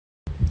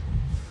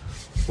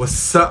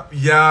What's up,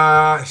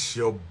 y'all? It's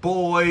your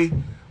boy,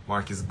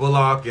 Marcus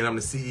Bullock, and I'm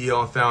the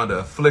CEO and founder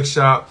of Flick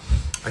Shop.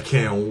 I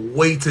can't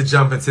wait to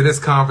jump into this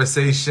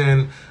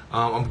conversation.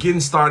 I'm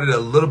getting started a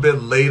little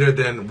bit later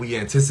than we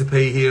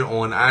anticipate here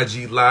on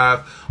IG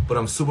Live, but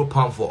I'm super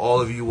pumped for all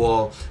of you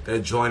all that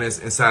join us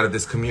inside of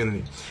this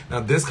community. Now,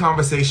 this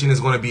conversation is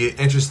going to be an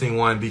interesting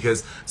one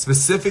because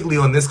specifically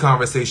on this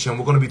conversation,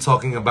 we're going to be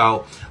talking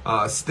about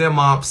STEM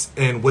ops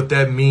and what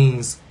that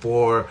means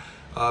for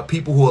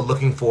people who are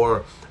looking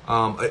for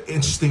an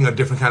interesting or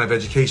different kind of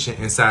education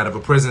inside of a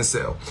prison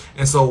cell.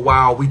 And so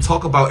while we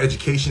talk about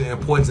education, the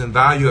importance and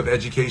value of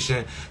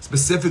education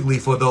specifically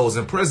for those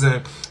in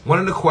prison, one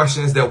of the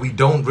questions that we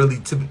don't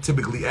really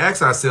typically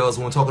ask ourselves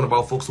when we're talking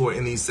about folks who are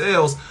in these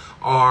cells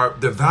are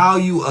the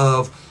value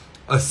of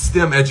a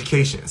STEM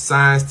education,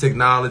 science,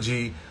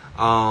 technology,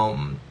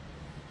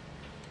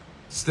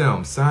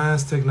 STEM,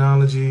 science,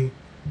 technology,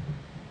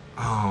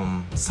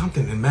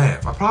 something in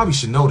math. I probably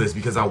should know this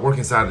because I work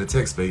inside of the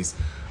tech space,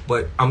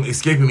 but I'm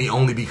escaping me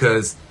only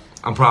because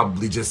I'm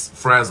probably just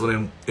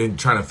frazzled and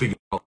trying to figure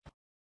out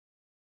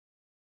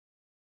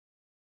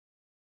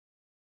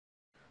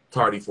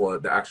tardy for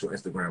the actual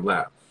Instagram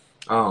live.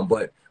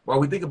 But while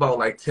we think about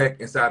like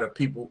tech inside of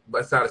people,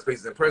 inside of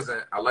spaces in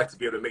prison, I like to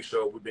be able to make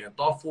sure we're being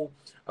thoughtful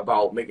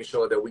about making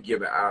sure that we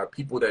give our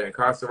people that are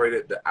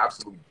incarcerated the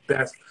absolute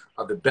best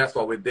of the best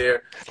while we're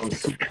there. I'm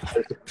super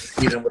excited to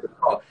see them with the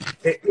call.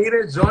 And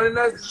Eden joining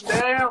us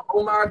now.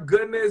 Oh my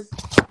goodness.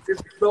 It's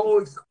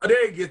so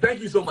there you go. Thank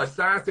you so much.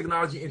 Science,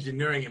 technology,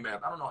 engineering, and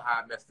math. I don't know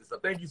how I messed this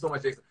up. Thank you so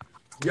much, Jason.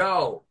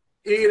 Yo,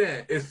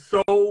 Eden, it's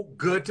so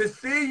good to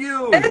see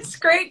you. It's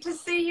great to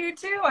see you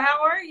too.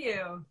 How are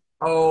you?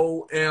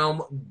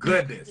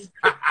 Goodness.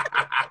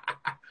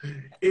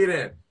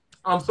 Eden,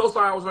 I'm so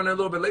sorry I was running a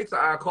little bit late to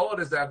our call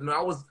this afternoon.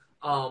 I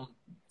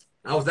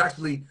was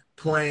actually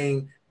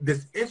playing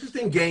this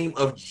interesting game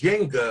of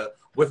Jenga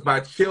with my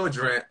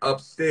children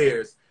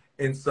upstairs.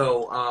 And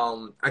so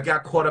I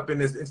got caught up in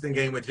this instant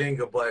game of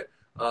Jenga, but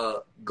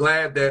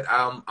glad that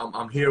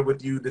I'm here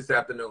with you this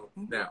afternoon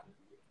now.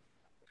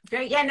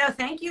 Great. Yeah, no,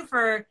 thank you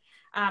for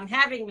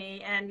having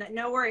me. And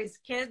no worries,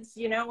 kids,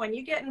 you know, when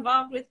you get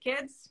involved with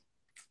kids,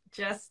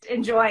 just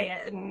enjoy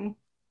it. And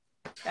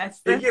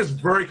it gets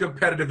very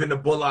competitive in the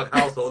Bullock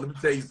household. Let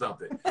me tell you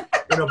something.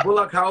 In the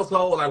Bullock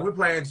household, like we're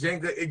playing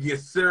Jenga, it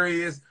gets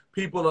serious.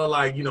 People are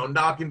like, you know,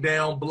 knocking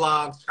down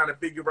blocks, trying to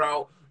figure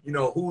out, you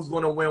know, who's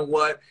going to win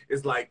what.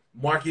 It's like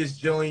Marcus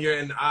Jr.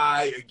 and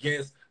I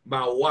against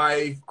my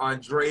wife,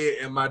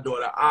 Andrea, and my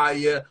daughter,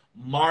 Aya.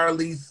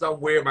 Marley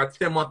somewhere, my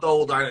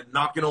 10-month-old, are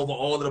knocking over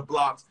all of the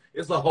blocks.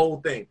 It's a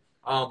whole thing.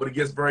 But it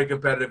gets very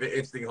competitive and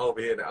interesting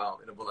over here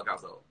in the Bullock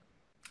household.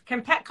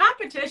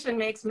 Competition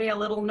makes me a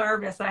little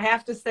nervous. I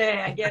have to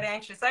say, I get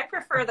anxious. I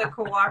prefer the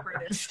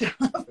cooperative stuff.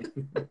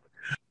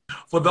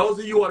 For those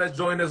of you all that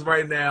join us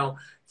right now,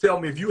 tell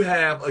me if you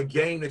have a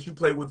game that you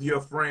play with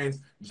your friends,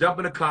 jump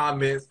in the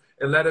comments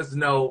and let us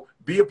know.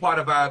 Be a part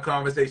of our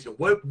conversation.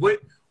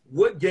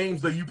 What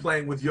games are you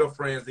playing with your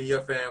friends and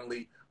your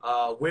family?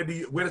 Where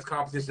does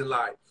competition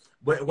lie?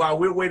 But while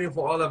we're waiting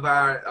for all of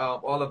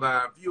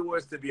our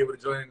viewers to be able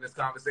to join in this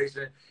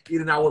conversation,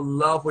 Eden, I would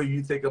love for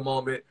you to take a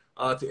moment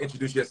to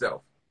introduce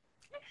yourself.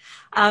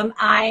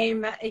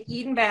 I'm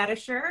Eden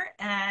Badertscher,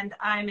 and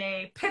I'm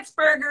a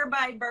Pittsburgher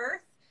by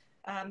birth.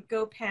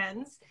 Go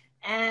Pens,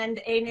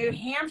 and a New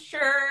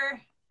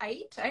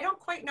Hampshireite. I don't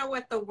quite know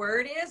what the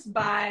word is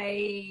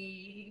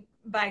by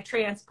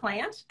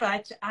transplant,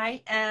 but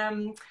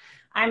I'm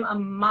a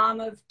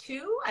mom of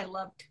two. I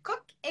love to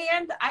cook,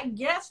 and I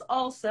guess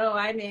also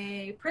I'm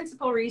a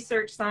principal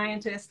research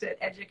scientist at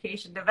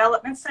Education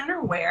Development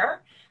Center,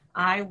 where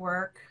I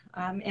work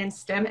in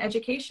STEM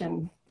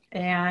education,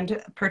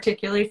 and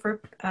particularly for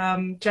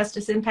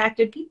justice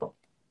impacted people.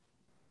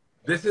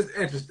 This is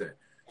interesting.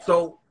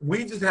 So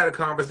we just had a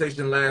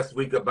conversation last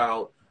week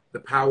about the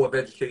power of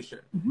education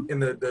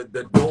and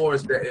the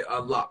doors that it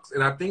unlocks.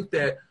 And I think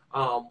that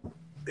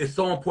it's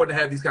so important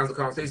to have these kinds of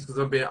conversations because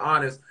I'm being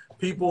honest,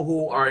 people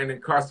who are in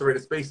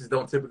incarcerated spaces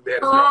don't typically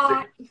have this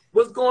conversation.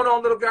 What's going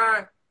on, little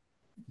guy?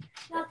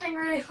 Nothing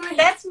really.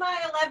 That's my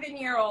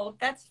 11-year-old.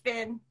 That's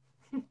Finn.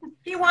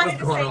 He wanted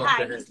to say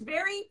hi. He's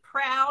very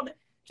proud,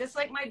 just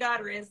like my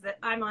daughter is, that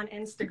I'm on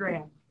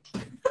Instagram.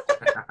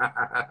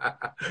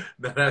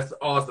 That's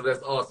awesome.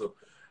 That's awesome.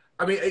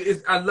 I mean,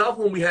 I love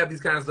when we have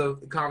these kinds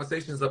of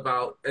conversations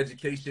about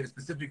education,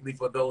 specifically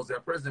for those in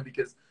prison,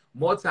 because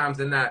more times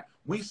than not,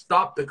 we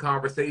stop the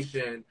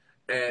conversation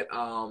at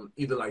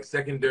either like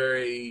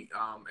secondary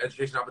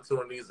education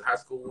opportunities, high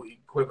school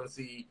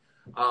equivalency,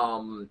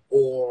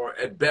 or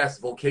at best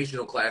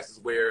vocational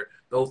classes where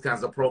those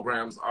kinds of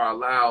programs are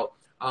allowed.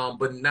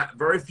 But not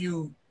very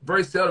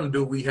seldom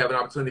do we have an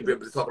opportunity to be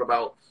able to talk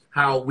about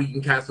how we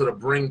can kind of sort of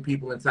bring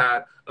people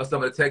inside of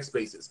some of the tech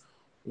spaces.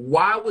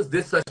 Why was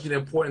this such an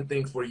important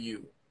thing for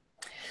you?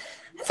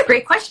 That's a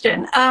great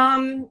question.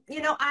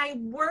 You know, I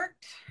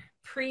worked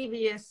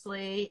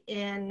previously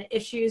in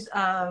issues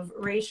of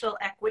racial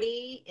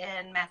equity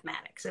in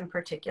mathematics in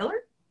particular.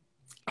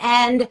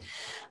 And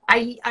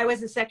I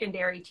was a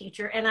secondary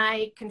teacher, and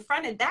I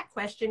confronted that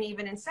question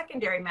even in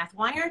secondary math.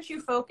 Why aren't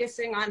you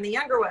focusing on the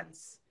younger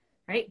ones,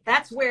 right?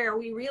 That's where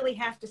we really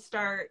have to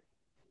start,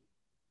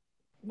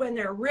 when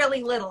they're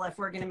really little, if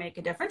we're going to make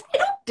a difference. I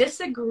don't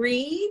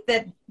disagree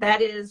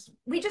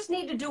we just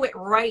need to do it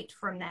right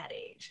from that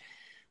age.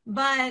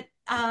 But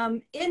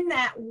in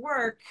that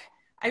work,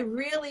 I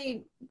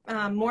really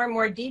more and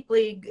more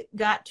deeply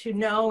got to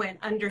know and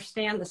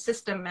understand the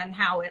system and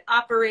how it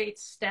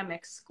operates, STEM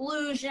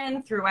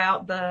exclusion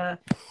throughout the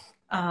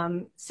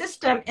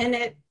system.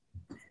 And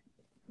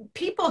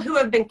people who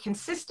have been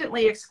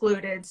consistently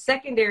excluded,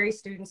 secondary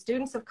students,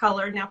 students of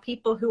color, now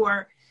people who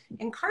are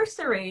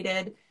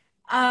incarcerated,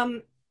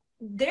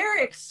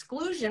 their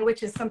exclusion,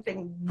 which is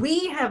something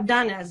we have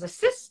done as a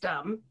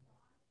system,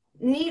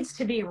 needs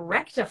to be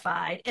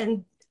rectified.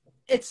 And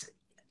it's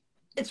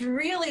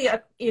really,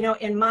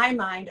 in my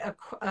mind,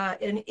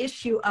 an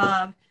issue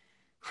of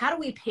how do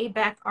we pay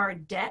back our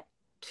debt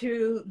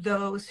to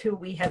those who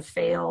we have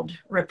failed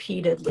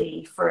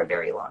repeatedly for a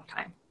very long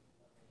time.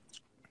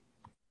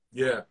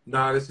 Yeah,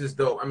 nah, this is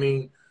dope. I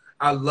mean,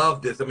 I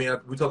love this. I mean,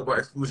 we talk about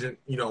exclusion,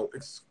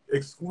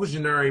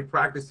 exclusionary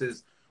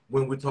practices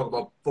when we talk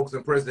about folks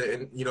in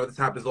prison, and this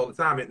happens all the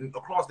time and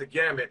across the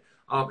gamut.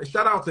 And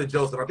shout out to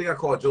Joseph. I think I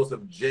called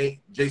Joseph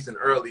Jason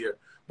earlier,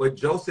 but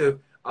Joseph,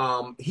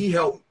 he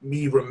helped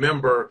me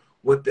remember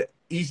what the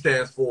E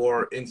stands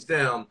for in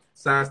STEM: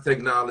 science,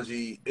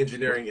 technology,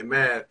 engineering, and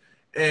math.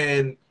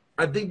 And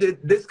I think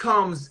that this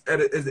comes at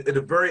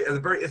a very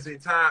interesting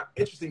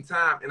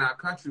time in our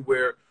country,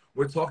 where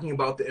we're talking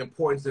about the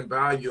importance and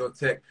value of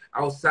tech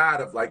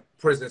outside of like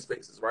prison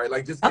spaces, right?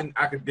 Like just in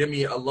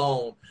academia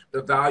alone,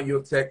 the value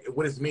of tech,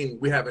 what does it mean?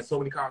 We're having so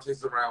many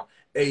conversations around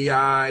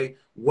AI,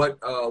 what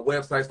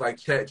websites like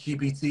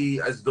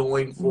ChatGPT is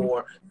doing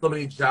for so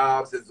many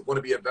jobs is going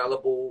to be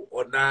available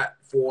or not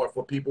for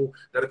people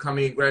that are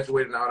coming and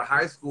graduating out of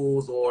high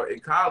schools or in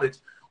college.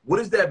 What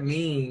does that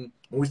mean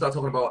when we start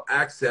talking about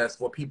access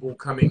for people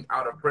coming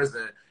out of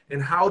prison?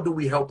 And how do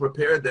we help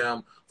prepare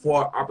them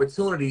for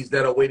opportunities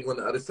that are waiting on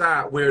the other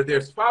side, where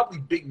there's probably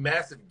big,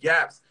 massive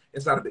gaps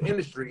inside of the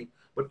industry,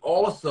 but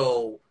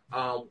also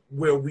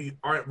where we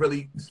aren't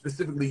really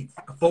specifically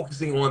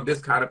focusing on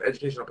this kind of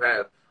educational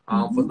path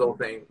for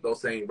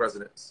those same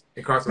residents,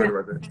 incarcerated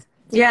residents.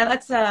 Yeah,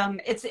 that's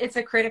it's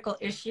a critical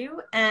issue.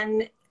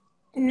 And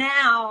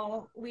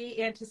now we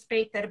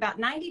anticipate that about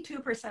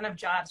 92% of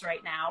jobs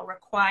right now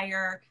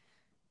require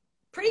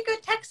pretty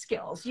good tech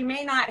skills. You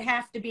may not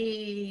have to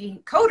be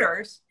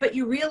coders, but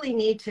you really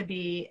need to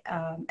be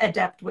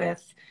adept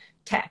with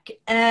tech.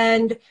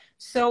 And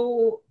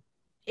so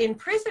in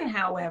prison,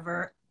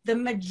 however, the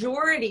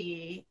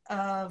majority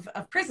of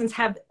prisons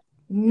have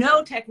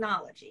no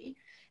technology.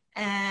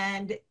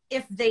 And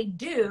if they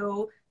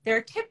do,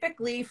 they're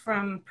typically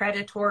from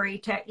predatory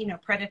tech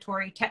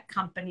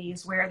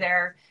companies where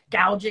they're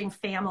gouging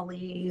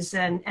families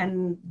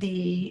and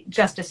the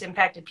justice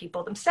impacted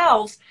people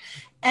themselves.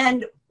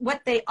 And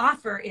what they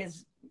offer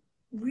is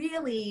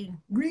really,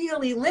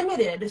 really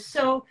limited.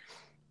 So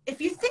if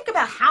you think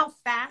about how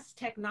fast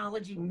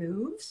technology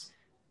moves,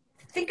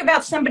 think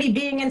about somebody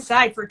being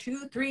inside for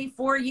 2, 3,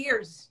 4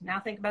 years. Now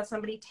think about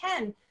somebody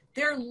 10.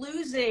 They're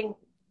losing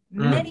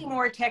many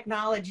more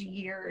technology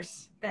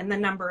years than the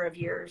number of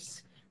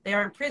years they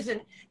are in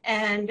prison.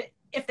 And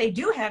if they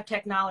do have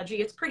technology,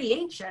 it's pretty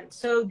ancient.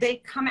 So they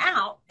come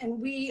out, and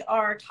we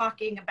are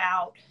talking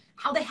about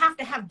how they have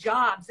to have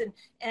jobs.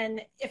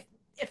 And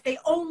if they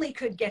only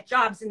could get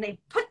jobs and they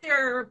put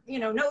their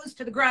nose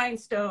to the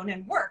grindstone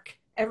and work,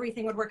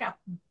 everything would work out.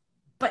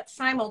 But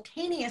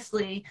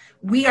simultaneously,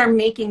 we are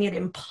making it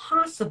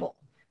impossible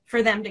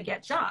for them to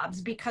get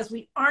jobs because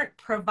we aren't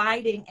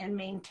providing and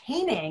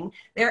maintaining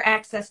their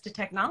access to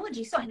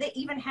technology. So they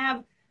even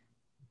have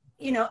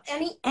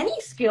any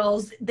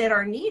skills that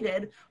are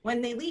needed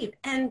when they leave.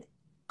 And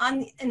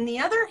the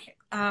other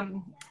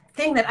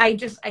thing that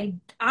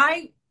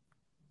I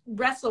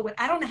wrestle with,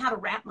 I don't know how to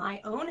wrap my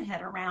own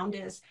head around,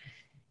 is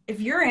if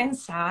you're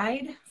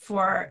inside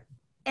for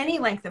any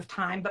length of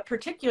time, but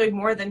particularly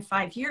more than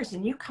 5 years,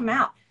 and you come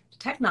out,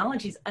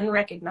 technology is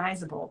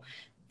unrecognizable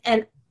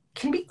and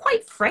can be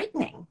quite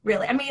frightening,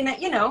 really. I mean,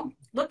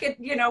 look at,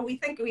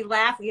 we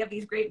laugh, we have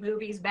these great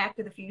movies, Back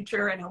to the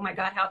Future, and oh my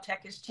God, how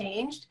tech has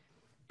changed.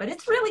 But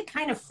it's really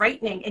kind of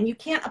frightening, and you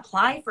can't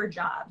apply for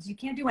jobs. You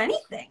can't do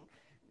anything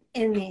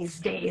in these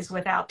days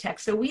without tech.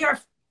 So we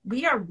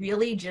are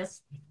really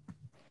just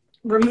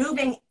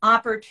removing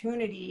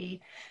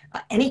opportunity,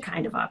 any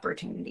kind of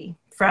opportunity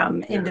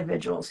from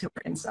individuals who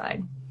are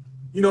inside.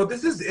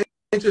 This is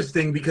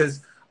interesting because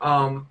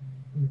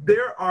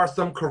there are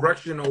some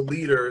correctional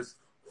leaders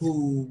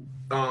who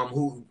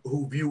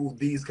view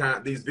these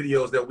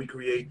videos that we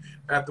create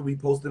after we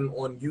post them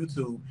on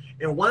YouTube.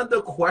 And one of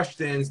the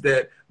questions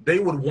that they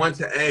would want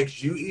to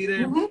ask you,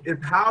 Eden, is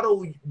how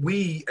do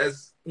we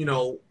as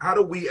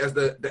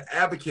the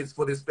advocates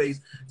for this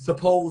space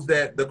suppose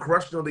that the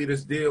correctional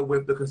leaders deal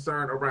with the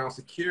concern around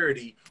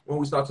security when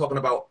we start talking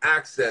about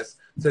access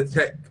to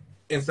tech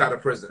inside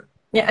of prison?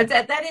 Yeah,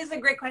 that is a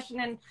great question.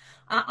 And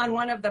on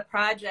one of the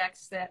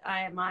projects that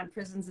I am on,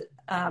 Prisons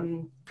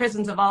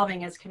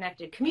Evolving as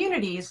Connected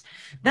Communities,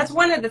 that's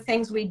one of the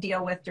things we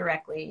deal with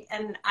directly.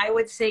 And I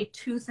would say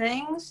two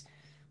things.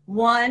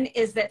 One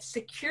is that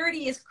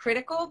security is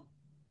critical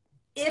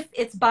if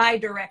it's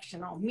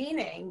bi-directional,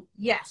 meaning,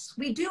 yes,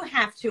 we do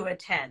have to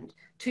attend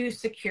to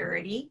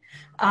security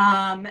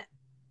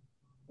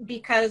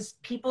because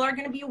people are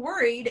going to be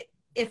worried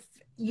if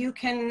you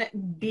can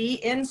be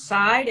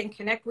inside and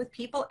connect with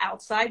people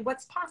outside,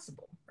 what's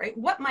possible, right?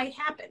 What might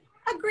happen?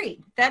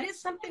 Agreed. That is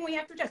something we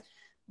have to address.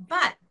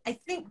 But I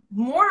think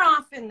more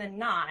often than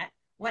not,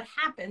 what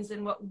happens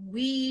and what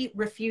we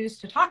refuse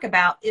to talk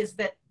about is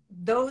that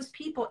those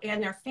people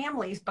and their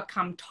families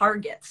become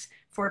targets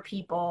for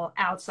people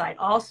outside.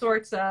 All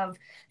sorts of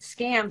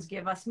scams.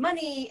 Give us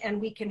money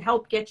and we can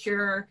help get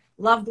your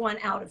loved one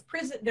out of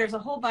prison. There's a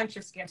whole bunch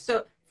of scams.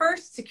 So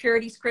first,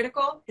 security is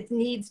critical. It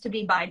needs to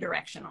be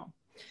bi-directional.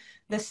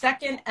 The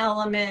second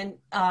element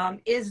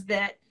is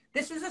that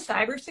this is a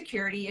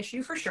cybersecurity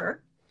issue for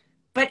sure,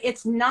 but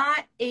it's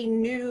not a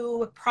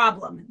new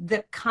problem.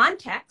 The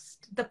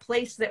context, the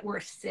place that we're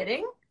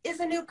sitting is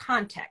a new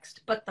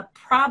context, but the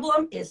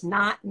problem is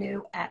not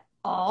new at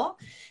all.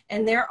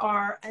 And there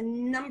are a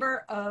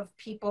number of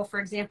people, for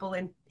example,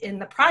 in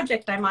the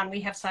project I'm on,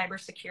 we have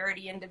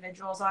cybersecurity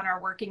individuals on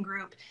our working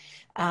group.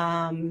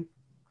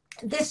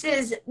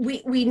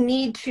 We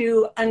need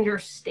to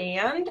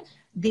understand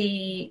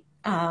the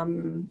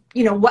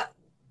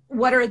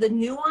what are the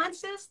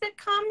nuances that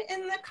come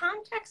in the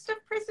context of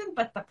prison,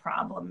 but the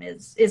problem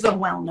is a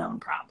well-known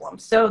problem.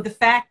 So the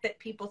fact that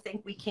people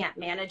think we can't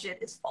manage it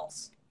is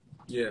false.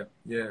 Yeah,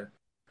 yeah.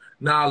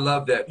 No, I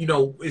love that.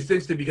 It's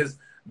interesting because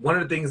one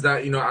of the things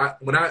that,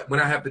 when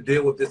I have to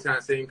deal with this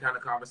same kind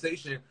of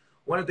conversation,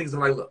 one of the things I'm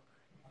like, look,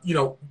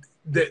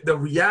 the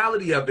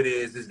reality of it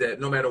is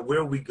that no matter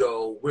where we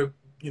go, we're,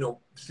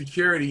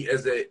 security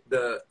as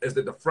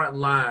the front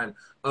line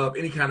of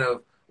any kind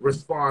of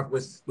response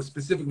was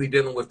specifically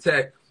dealing with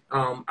tech.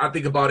 I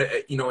think about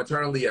it,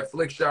 internally at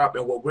Flickshop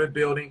and what we're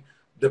building.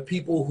 The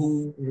people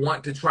who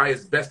want to try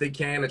as best they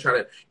can to try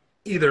to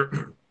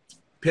either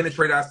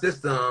penetrate our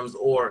systems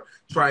or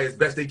try as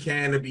best they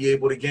can to be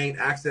able to gain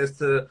access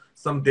to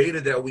some data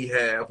that we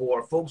have,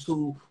 or folks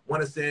who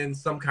want to send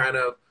some kind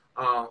of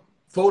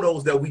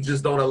photos that we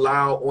just don't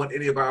allow on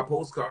any of our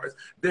postcards.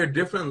 There are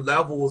different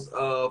levels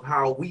of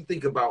how we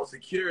think about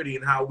security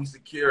and how we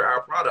secure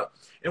our product.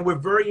 And we're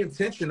very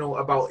intentional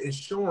about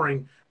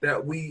ensuring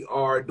that we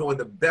are doing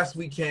the best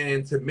we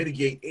can to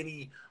mitigate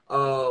any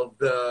of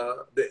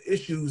the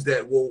issues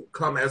that will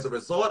come as a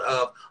result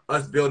of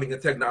us building a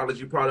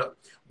technology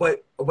product.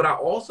 But what I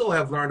also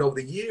have learned over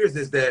the years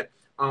is that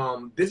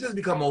this has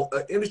become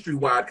an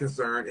industry-wide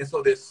concern. And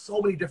so there's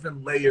so many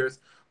different layers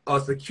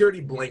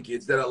security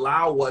blankets that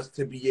allow us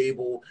to be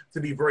able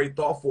to be very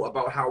thoughtful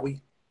about how we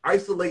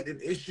isolate an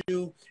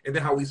issue and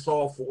then how we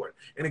solve for it.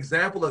 An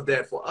example of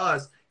that for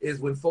us is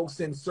when folks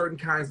send certain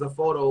kinds of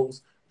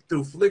photos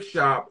through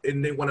Flickshop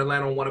and they want to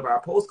land on one of our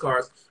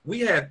postcards,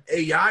 we have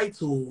AI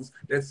tools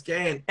that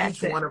scan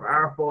each one of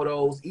our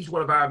photos, each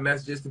one of our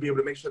messages to be able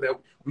to make sure that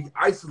we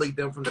isolate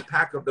them from the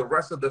pack of the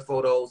rest of the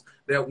photos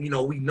that we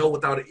know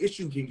without an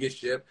issue can get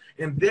shipped.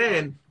 And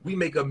then we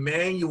make a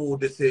manual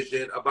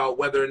decision about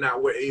whether or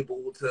not we're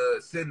able to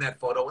send that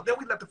photo. And then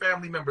we let the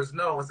family members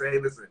know and say, hey,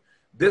 listen,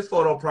 this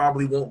photo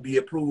probably won't be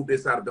approved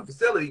inside of the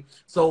facility,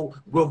 so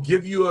we'll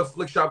give you a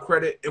Flickshop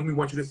credit and we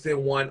want you to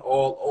send one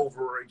all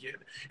over again.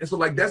 And so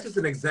that's just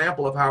an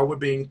example of how we're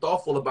being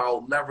thoughtful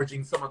about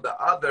leveraging some of the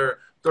other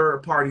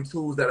third-party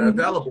tools that are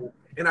available.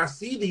 And I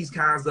see these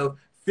kinds of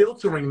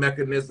filtering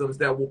mechanisms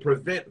that will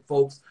prevent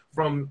folks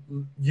from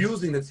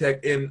using the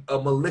tech in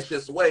a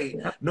malicious way,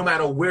 no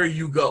matter where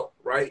you go,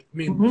 right? I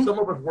mean, some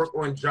of us work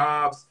on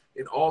jobs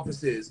in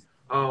offices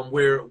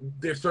where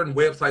there's certain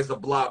websites are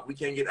blocked. We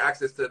can't get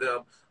access to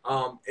them.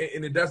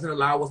 And it doesn't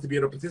allow us to be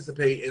able to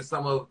participate in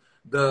some of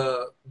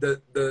the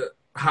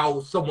how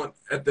someone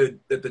at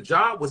the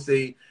job would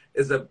say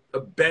is a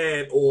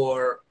bad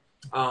or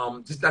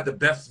just not the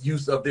best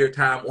use of their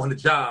time on the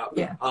job,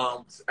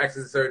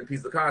 accessing certain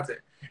pieces of content.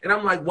 And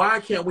I'm like, why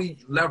can't we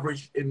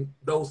leverage in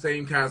those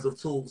same kinds of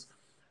tools?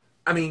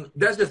 I mean,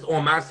 that's just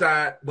on my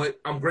side, but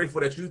I'm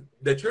grateful that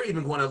you're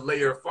even going to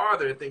layer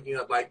farther and thinking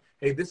of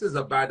hey, this is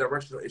a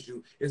bi-directional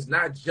issue. It's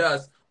not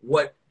just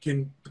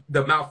the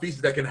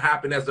malfeasance that can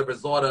happen as a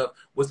result of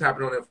what's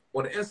happening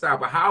on the inside,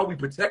 but how are we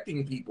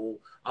protecting people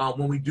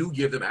when we do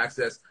give them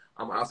access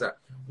outside?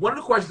 One of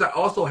the questions I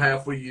also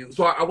have for you,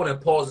 so I want to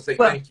pause and say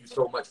thank you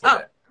so much for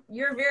that.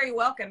 You're very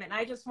welcome. And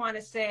I just want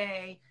to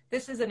say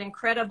this is an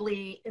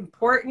incredibly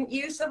important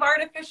use of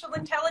artificial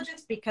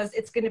intelligence because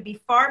it's going to be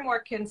far more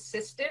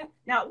consistent.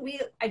 Now,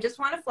 I just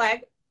want to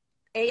flag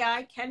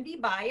AI can be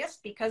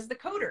biased because the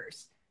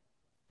coders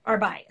are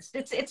biased.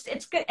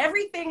 It's good.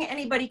 Everything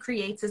anybody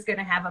creates is going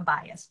to have a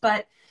bias,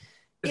 but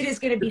it is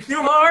going to be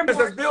far more.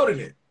 That's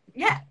building it.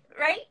 Yeah,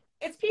 right?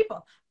 It's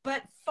people.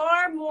 But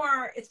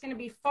it's going to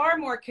be far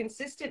more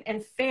consistent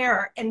and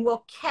fair and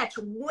will catch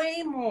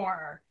way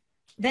more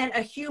than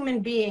a human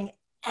being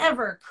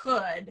ever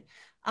could.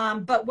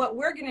 But what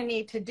we're going to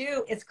need to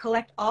do is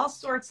collect all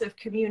sorts of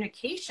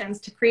communications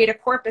to create a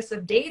corpus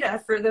of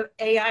data for the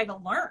AI to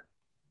learn.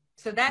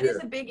 So that is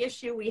a big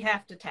issue we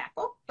have to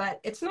tackle, but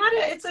it's not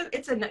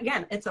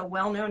again, it's a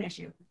well-known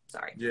issue.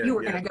 Sorry, you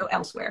were going to go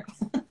elsewhere.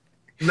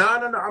 No.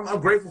 I'm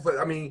grateful for it.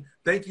 I mean,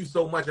 thank you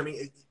so much. I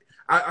mean,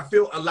 I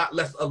feel a lot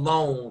less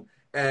alone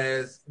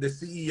as the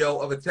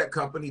CEO of a tech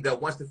company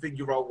that wants to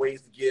figure out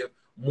ways to give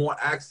more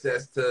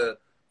access to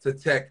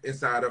tech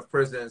inside of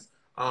prisons.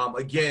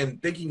 Again,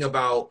 thinking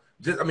about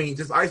just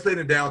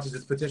isolating down to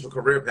just potential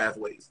career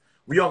pathways.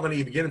 We aren't going to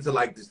even get into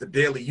like just the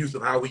daily use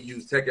of how we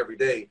use tech every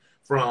day,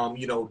 from,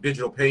 you know,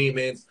 digital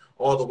payments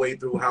all the way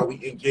through how we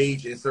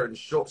engage in certain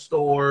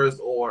stores,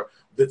 or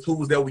the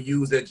tools that we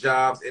use at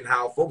jobs, and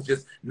how folks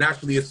just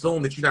naturally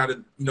assume that you know how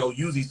to, you know,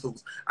 use these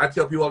tools. I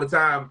tell people all the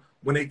time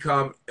when they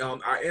come,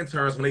 our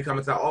interns, when they come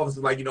into our office,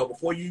 like, you know,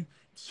 before you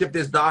ship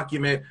this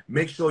document,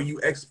 make sure you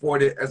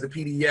export it as a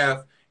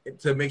PDF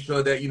to make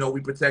sure that, you know,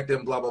 we protect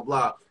them, blah, blah,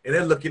 blah. And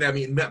they're looking at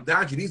me, and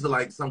mind you, these are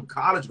like some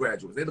college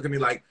graduates. They look at me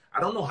like, I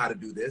don't know how to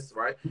do this,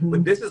 right?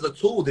 But this is a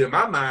tool that in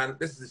my mind,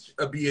 this is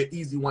be an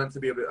easy one to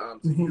be able to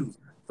use.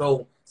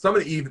 So some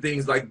of the even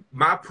things, like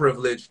my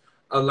privilege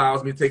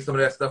allows me to take some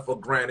of that stuff for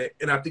granted.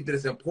 And I think that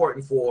it's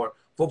important for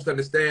folks to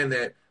understand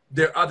that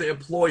there are other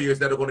employers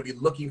that are going to be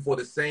looking for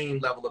the same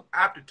level of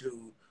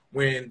aptitude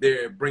when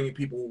they're bringing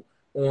people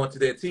onto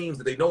their teams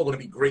that they know are going to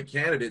be great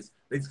candidates.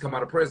 They just come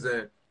out of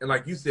prison. And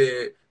like you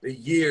said, the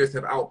years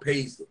have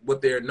outpaced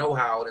what their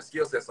know-how and their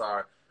skill sets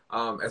are,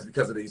 as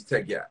because of these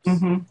tech gaps.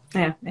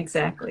 Yeah,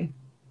 exactly.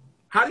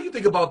 How do you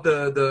think about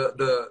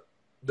the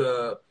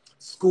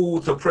school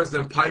to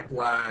prison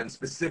pipeline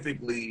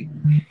specifically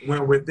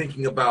when we're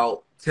thinking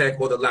about tech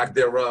or the lack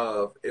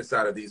thereof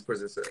inside of these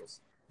prison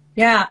cells?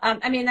 Yeah,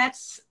 I mean,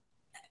 that's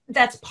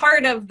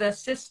part of the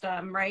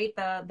system, right?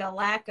 The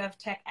lack of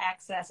tech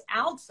access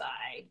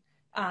outside.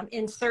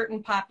 In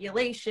certain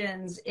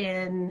populations,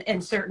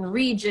 in certain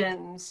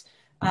regions,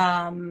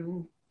 that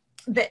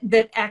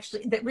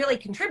really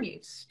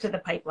contributes to the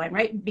pipeline,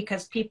 right?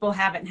 Because people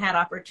haven't had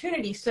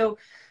opportunity. So,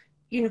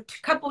 you know,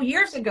 a couple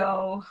years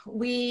ago,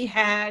 we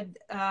had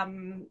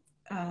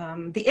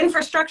the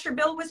infrastructure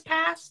bill was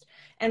passed,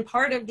 and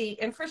part of the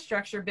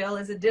infrastructure bill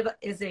is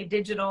a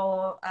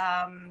digital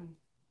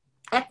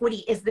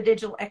equity, is the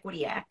Digital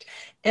Equity Act,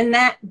 and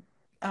that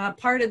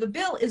part of the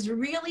bill is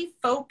really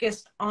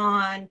focused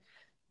on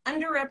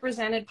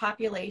underrepresented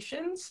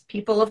populations,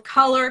 people of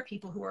color,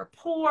 people who are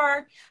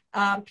poor,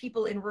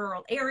 people in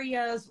rural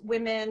areas,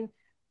 women.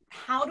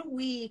 How do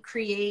we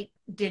create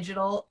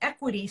digital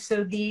equity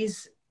so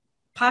these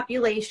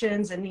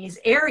populations in these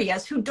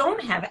areas who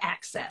don't have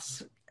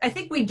access? I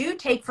think we do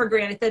take for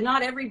granted that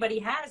not everybody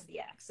has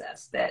the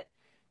access, that,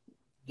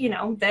 you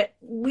know, that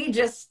we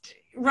just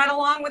run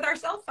along with our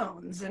cell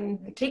phones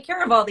and take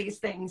care of all these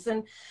things.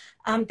 And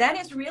that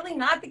is really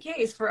not the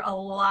case for a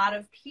lot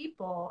of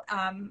people.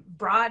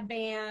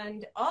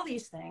 Broadband, all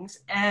these things.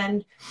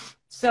 And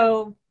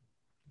so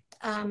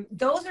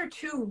those are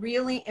two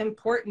really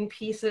important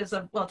pieces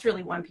of, well, it's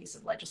really one piece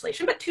of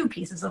legislation, but two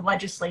pieces of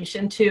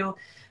legislation to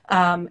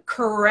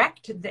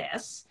correct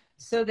this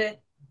so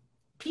that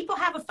people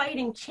have a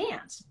fighting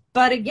chance.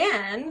 But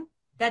again,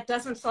 that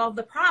doesn't solve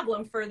the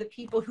problem for the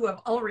people who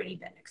have already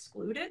been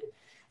excluded.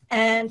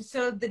 And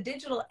so the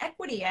Digital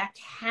Equity Act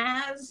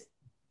has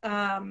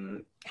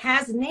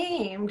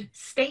named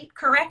state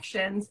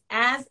corrections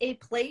as a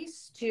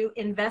place to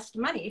invest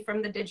money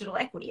from the Digital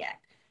Equity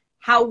Act.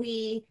 How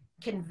we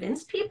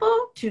convince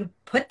people to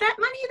put that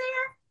money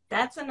there,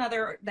 that's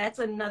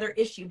another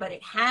issue. But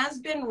it has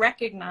been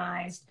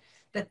recognized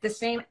that the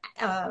same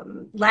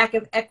lack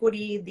of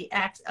equity, the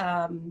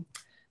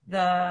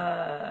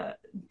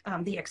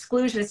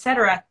exclusion, et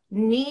cetera,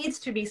 needs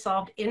to be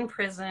solved in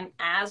prison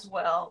as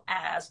well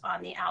as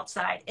on the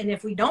outside. And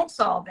if we don't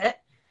solve it,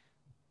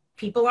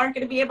 people aren't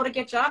going to be able to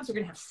get jobs. We're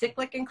going to have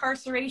cyclic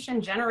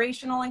incarceration,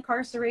 generational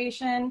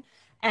incarceration,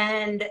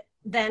 and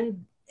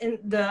then in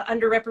the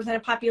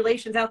underrepresented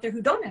populations out there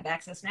who don't have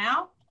access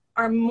now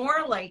are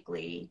more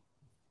likely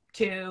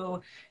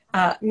to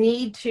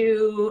need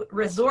to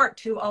resort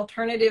to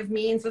alternative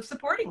means of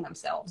supporting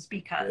themselves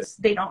because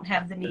they don't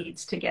have the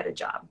needs to get a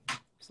job.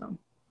 So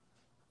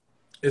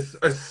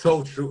it's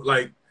so true.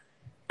 Like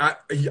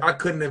I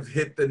couldn't have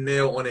hit the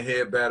nail on the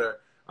head better.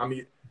 I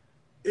mean,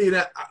 you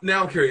know,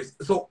 now I'm curious.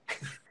 So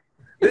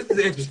this is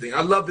interesting.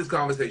 I love this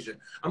conversation.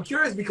 I'm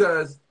curious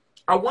because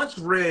I once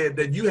read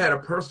that you had a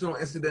personal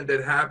incident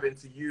that happened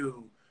to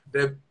you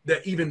that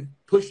even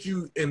pushed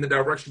you in the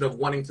direction of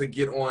wanting to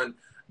get on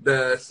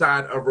the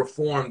side of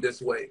reform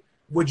this way.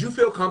 Would you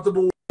feel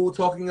comfortable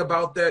talking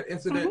about that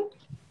incident?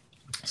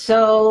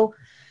 So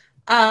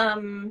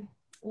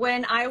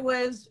when I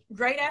was,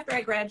 right after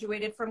I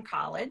graduated from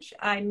college,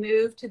 I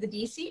moved to the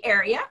DC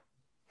area.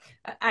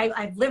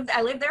 I lived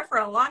there for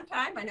a long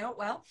time. I know it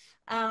well.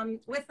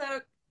 With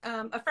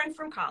a friend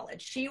from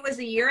college. She was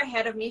a year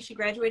ahead of me. She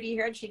graduated a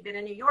year ahead. She'd been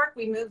in New York.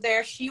 We moved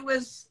there. She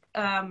was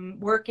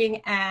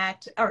working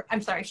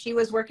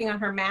on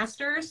her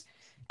master's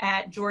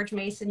at George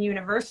Mason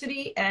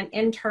University and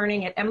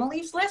interning at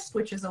Emily's List,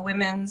 which is a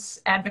women's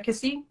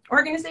advocacy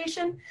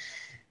organization.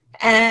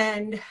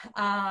 And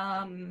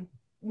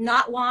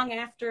not long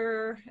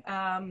after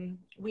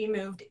we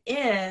moved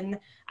in,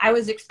 I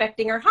was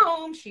expecting her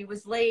home. She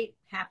was late.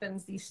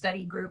 Happens, these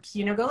study groups,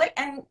 you know, go late.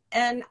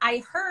 And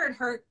I heard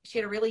her, she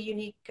had a really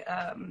unique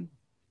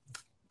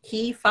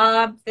key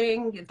fob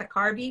thing, the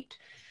car beeped.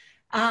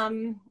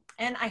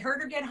 And I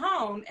heard her get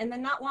home. And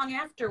then not long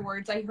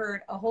afterwards, I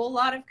heard a whole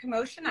lot of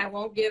commotion. I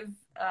won't give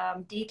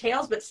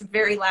details, but some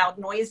very loud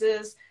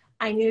noises.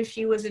 I knew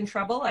she was in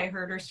trouble. I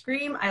heard her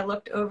scream. I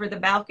looked over the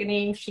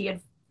balcony.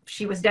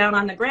 She was down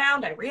on the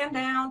ground. I ran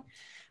down.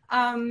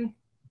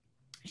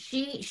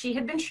 She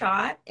had been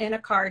shot in a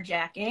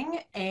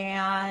carjacking,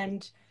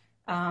 and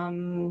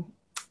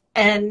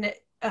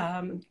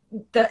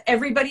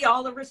everybody,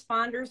 all the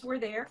responders were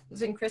there. It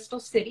was in Crystal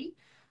City.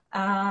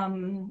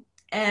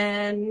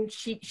 And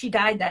she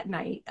died that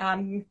night.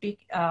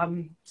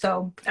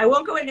 So I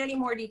won't go into any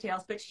more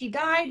details, but she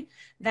died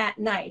that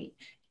night.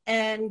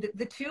 And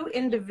the two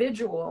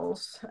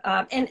individuals,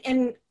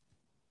 and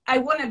I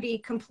want to be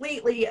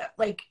completely,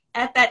 like,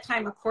 at that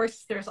time, of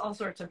course, there's all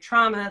sorts of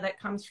trauma that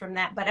comes from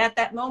that. But at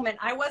that moment,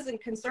 I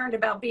wasn't concerned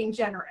about being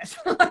generous.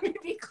 Let me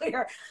be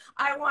clear.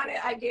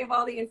 I gave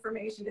all the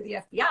information to the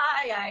FBI.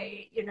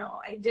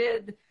 I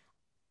did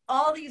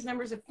all these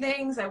numbers of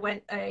things. I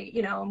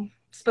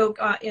spoke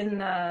in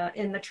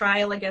the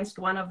trial against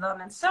one of them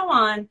and so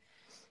on.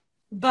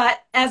 But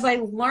as I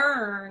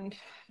learned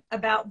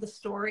about the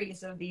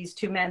stories of these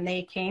two men,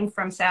 they came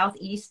from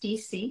Southeast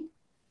DC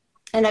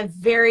in a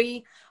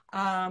very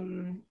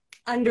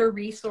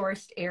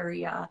under-resourced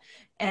area.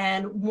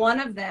 And one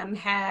of them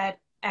had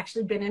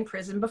actually been in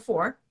prison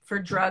before for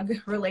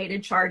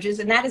drug-related charges.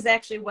 And that is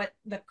actually what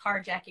the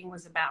carjacking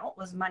was about,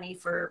 was money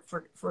for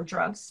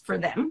drugs for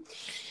them.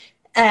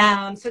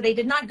 So they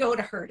did not go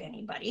to hurt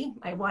anybody.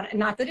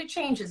 Not that it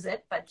changes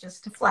it, but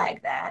just to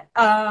flag that.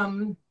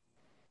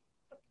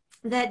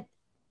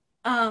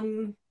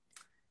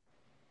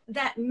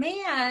 That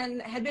man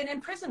had been in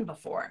prison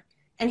before,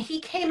 and he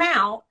came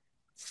out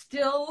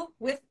still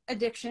with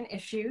addiction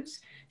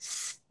issues,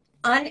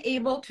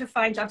 unable to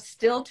find jobs,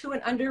 still to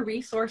an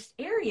under-resourced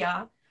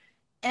area.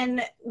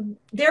 And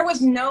there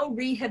was no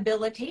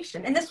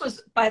rehabilitation. And this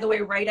was, by the way,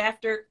 right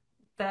after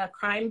the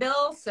crime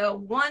bill. So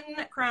one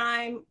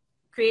crime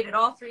created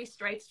all three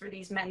strikes for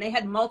these men. They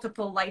had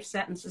multiple life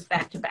sentences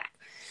back to back.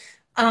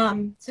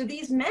 So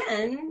these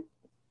men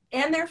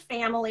and their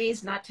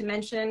families, not to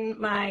mention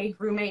my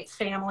roommate's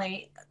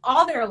family,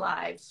 all their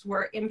lives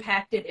were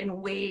impacted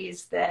in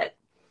ways that,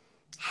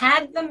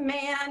 had the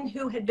man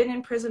who had been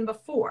in prison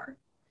before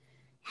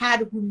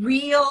had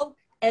real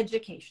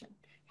education,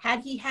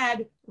 had he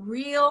had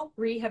real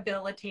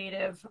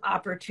rehabilitative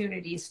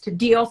opportunities to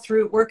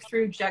work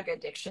through drug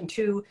addiction,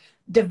 to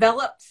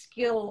develop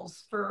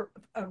skills for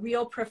a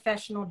real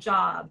professional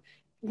job,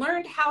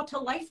 learned how to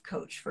life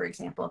coach, for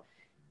example,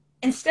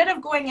 instead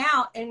of going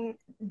out and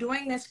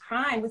doing this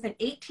crime with an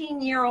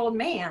 18-year-old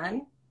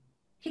man,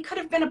 he could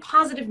have been a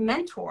positive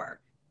mentor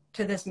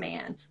to this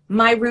man.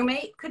 My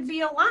roommate could be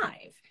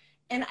alive.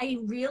 And I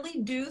really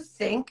do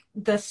think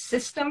the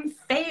system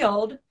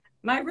failed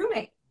my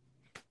roommate.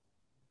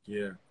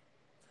 Yeah.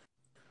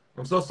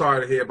 I'm so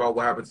sorry to hear about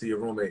what happened to your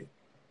roommate.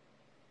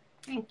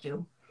 Thank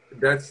you.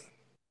 That's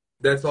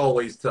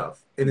always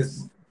tough. And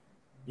it's,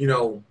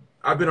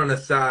 I've been on the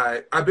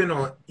side,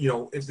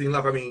 interesting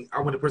enough, I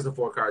went to prison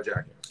for a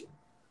carjacking.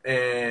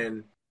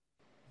 And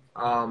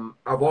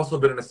I've also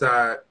been on the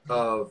side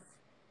of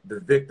the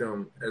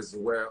victim as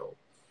well.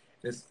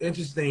 It's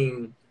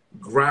interesting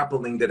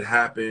grappling that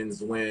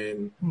happens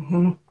when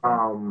you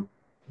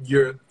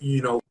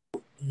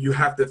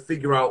have to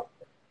figure out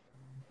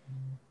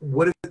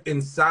what is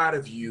inside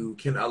of you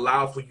can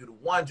allow for you to,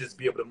 one, just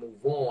be able to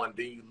move on.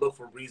 Then you look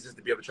for reasons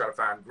to be able to try to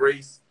find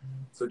grace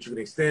so that you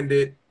can extend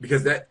it,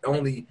 because that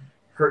only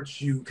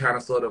hurts you kind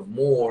of sort of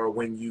more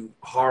when you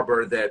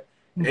harbor that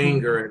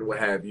anger and what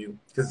have you,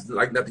 because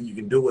like nothing you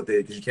can do with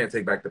it because you can't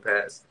take back the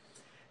past.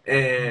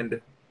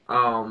 And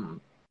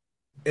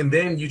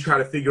then you try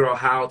to figure out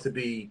how to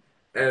be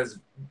as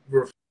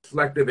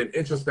reflective and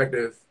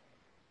introspective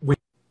when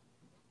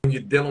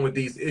you're dealing with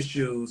these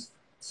issues,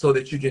 so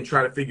that you can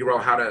try to figure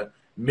out how to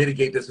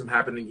mitigate this from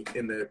happening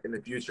in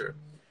the future.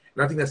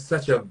 And I think that's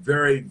such a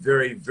very,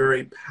 very,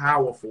 very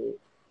powerful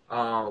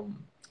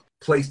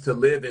place to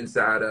live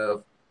inside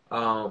of.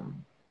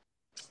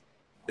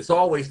 It's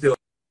always still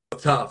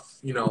tough,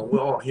 we're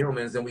all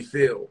humans and we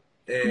feel.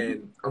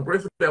 And I'm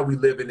grateful that we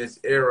live in this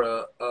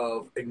era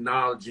of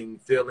acknowledging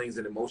feelings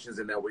and emotions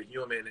and that we're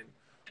human and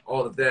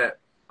all of that.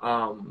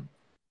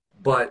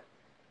 But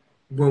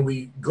when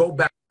we go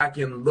back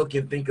and look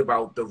and think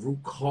about the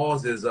root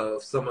causes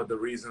of some of the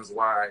reasons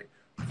why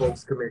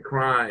folks commit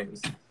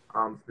crimes,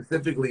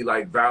 specifically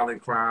like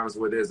violent crimes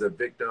where there's a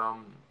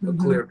victim, a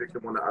clear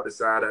victim on the other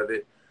side of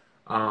it,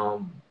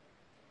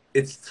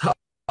 it's tough.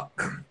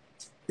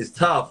 It's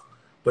tough,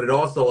 but it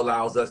also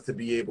allows us to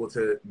be able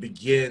to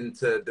begin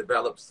to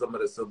develop some of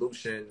the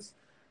solutions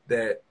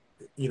that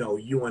you know,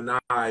 you and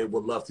I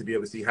would love to be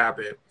able to see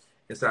happen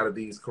inside of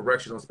these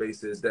correctional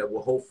spaces that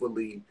will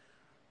hopefully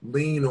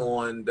lean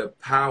on the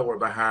power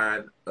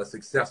behind a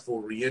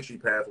successful reentry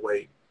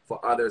pathway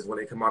for others when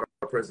they come out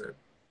of prison.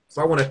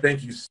 So I want to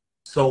thank you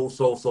so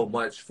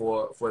much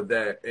for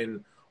that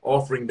and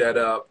offering that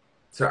up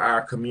to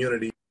our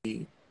community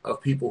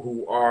of people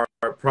who are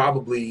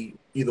probably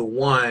either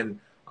on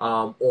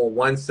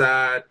one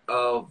side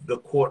of the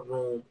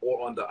courtroom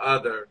or on the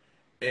other,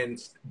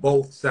 and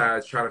both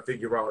sides trying to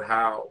figure out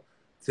how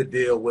to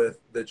deal with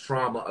the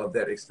trauma of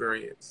that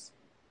experience.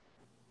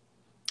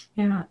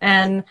 Yeah,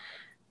 and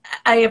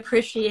I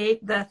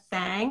appreciate the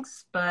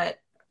thanks, but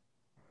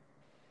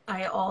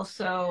I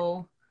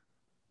also,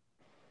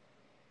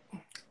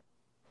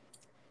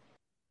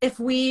 if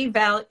we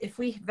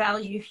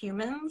value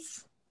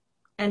humans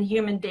and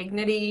human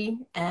dignity,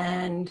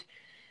 and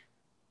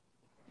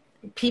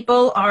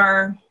people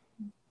are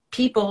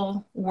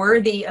people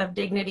worthy of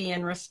dignity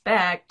and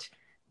respect,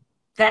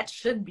 that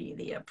should be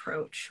the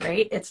approach,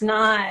 right? It's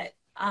not,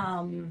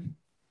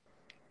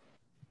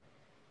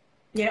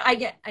 you know,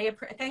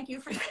 thank you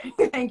for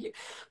thank you,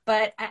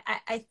 but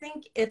I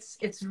think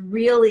it's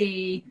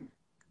really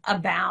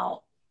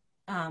about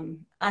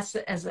us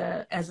as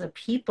a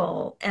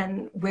people,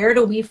 and where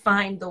do we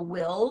find the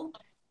will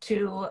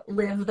to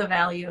live the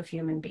value of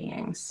human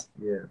beings?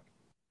 Yeah.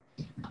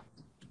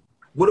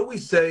 What do we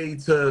say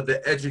to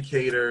the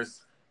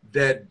educators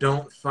that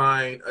don't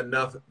find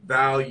enough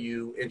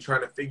value in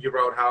trying to figure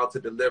out how to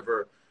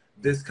deliver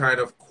this kind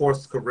of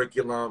course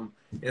curriculum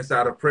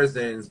inside of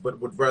prisons, but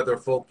would rather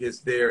focus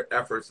their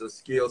efforts or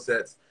skill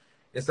sets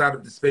inside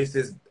of the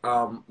spaces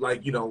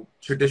like, you know,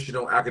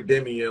 traditional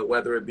academia,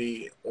 whether it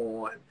be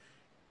on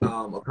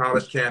a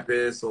college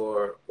campus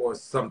or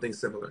something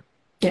similar?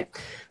 Yeah.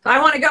 So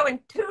I want to go in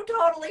two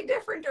totally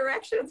different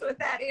directions with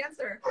that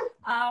answer.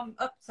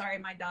 Oh, sorry,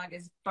 my dog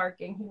is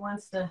barking. He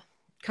wants to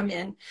come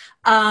in.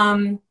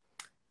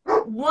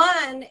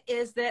 One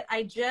is that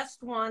I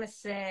just want to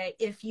say,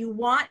 if you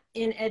want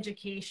in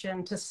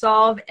education to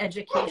solve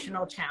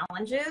educational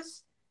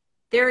challenges,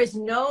 there is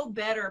no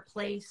better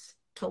place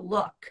to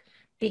look,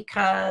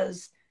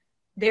 because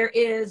there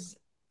is,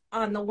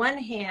 on the one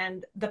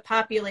hand, the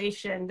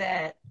population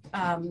that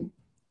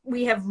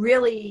we have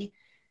really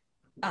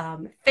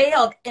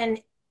failed.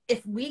 And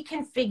if we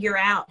can figure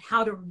out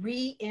how to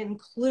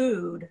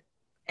re-include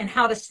and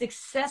how to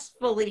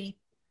successfully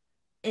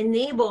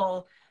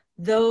enable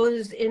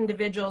those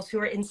individuals who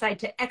are inside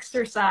to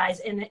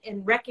exercise and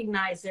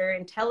recognize their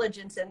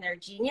intelligence and their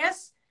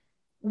genius,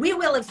 we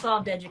will have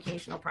solved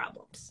educational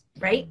problems,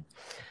 right?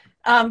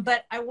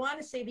 But I want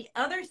to say the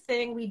other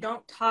thing we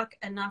don't talk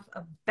enough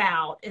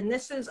about, and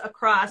this is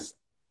across,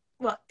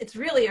 well, it's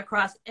really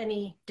across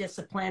any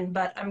discipline,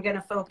 but I'm going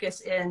to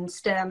focus in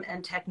STEM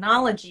and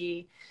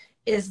technology,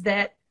 is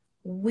that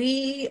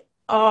we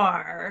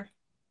are,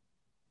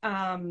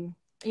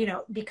 you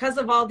know, because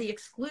of all the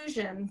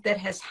exclusion that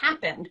has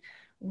happened,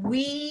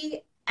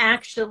 we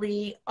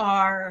actually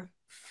are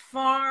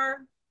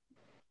far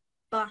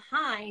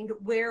behind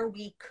where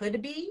we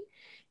could be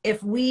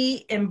if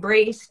we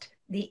embraced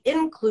the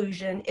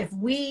inclusion, if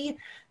we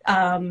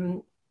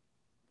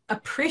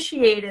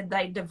appreciated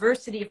the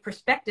diversity of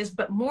perspectives,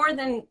 but more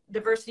than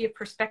diversity of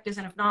perspectives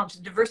and of knowledge,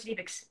 diversity of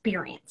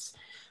experience,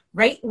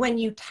 right? When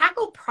you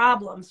tackle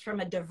problems from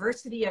a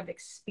diversity of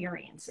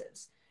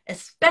experiences,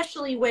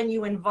 especially when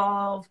you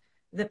involve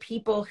the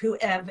people who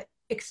have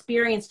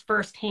experienced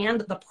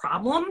firsthand the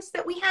problems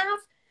that we have,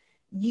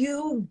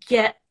 you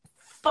get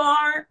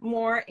far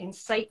more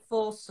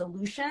insightful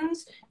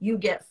solutions. You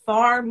get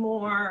far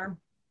more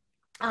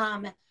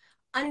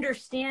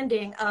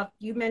understanding of,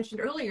 you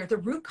mentioned earlier, the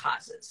root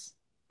causes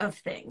of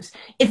things.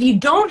 If you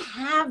don't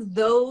have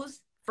those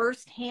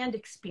firsthand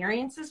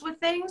experiences with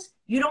things,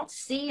 you don't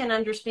see and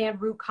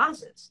understand root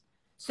causes.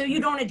 So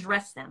you don't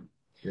address them.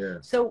 Yeah.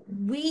 So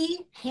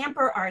we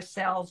hamper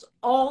ourselves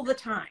all the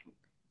time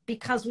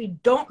because we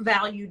don't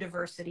value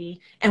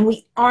diversity, and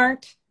we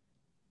aren't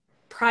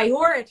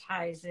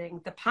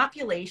prioritizing the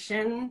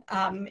population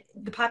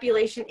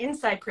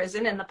inside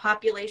prison and the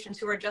populations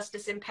who are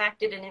justice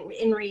impacted and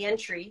in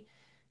reentry,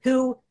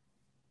 who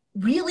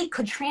really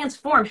could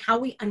transform how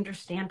we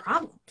understand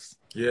problems.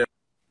 Yeah.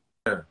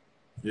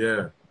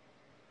 Yeah.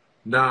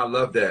 No, I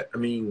love that. I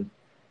mean,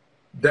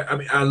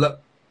 I love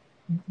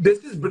this.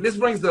 This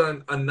brings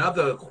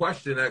another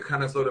question that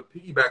kind of sort of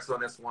piggybacks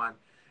on this one,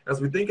 as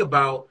we think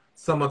about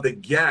some of the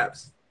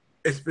gaps,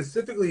 and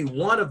specifically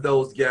one of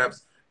those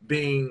gaps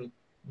being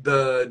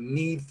the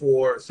need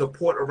for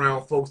support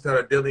around folks that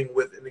are dealing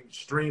with an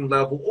extreme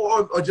level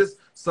or just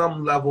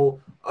some level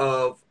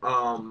of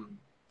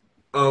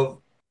a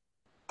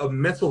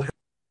mental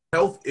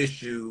health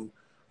issue,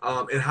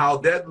 and how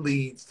that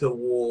leads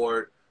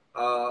toward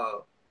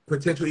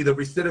potential either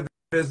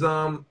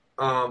recidivism,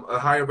 a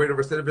higher rate of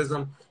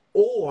recidivism,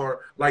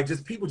 or like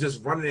just people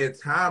just running their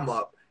time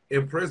up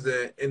in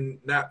prison and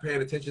not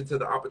paying attention to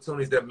the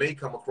opportunities that may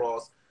come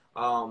across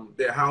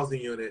their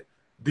housing unit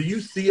Do you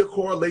see a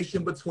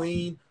correlation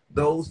between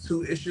those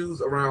two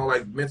issues around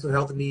like mental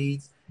health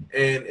needs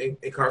and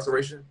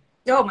incarceration?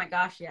 Oh my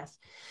gosh, yes.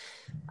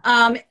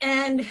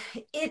 And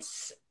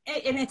it's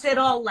at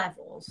all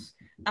levels.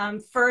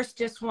 First,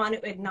 just want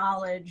to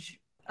acknowledge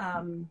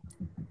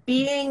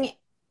being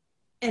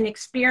and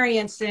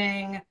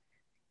experiencing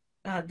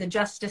the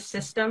justice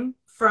system,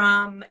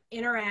 from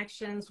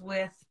interactions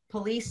with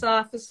police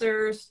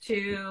officers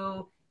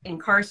to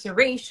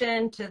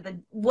incarceration to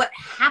what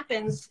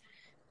happens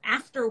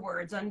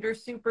afterwards under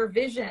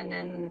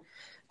supervision,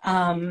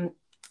 and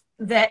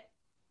that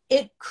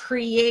it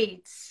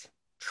creates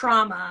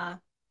trauma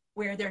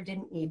where there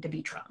didn't need to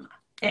be trauma.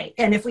 Okay.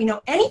 And if we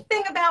know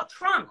anything about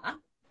trauma,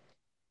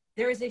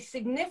 there is a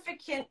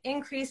significant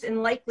increase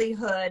in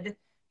likelihood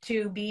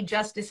to be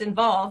justice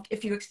involved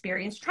if you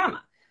experience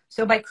trauma.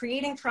 So by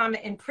creating trauma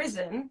in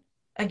prison,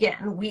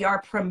 again, we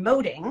are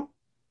promoting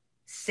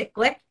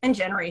cyclic and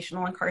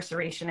generational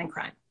incarceration and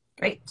crime,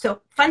 right?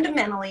 So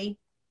fundamentally,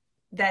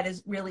 that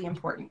is really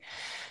important.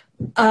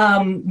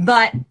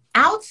 But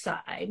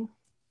outside,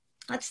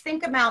 let's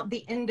think about the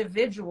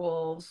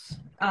individuals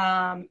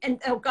and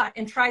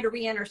try to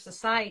re-enter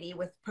society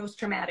with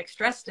post-traumatic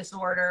stress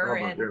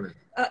disorder.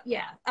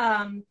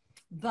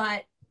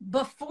 But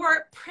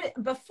before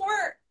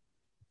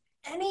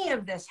any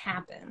of this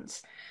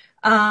happens,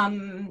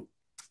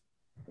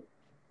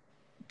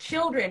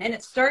 children, and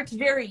it starts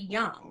very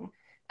young,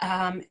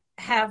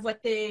 have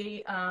what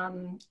they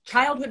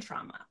childhood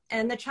trauma,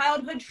 and the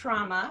childhood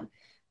trauma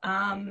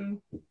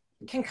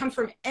can come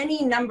from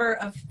any number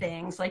of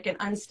things, like an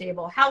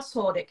unstable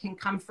household. It can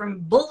come from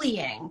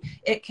bullying.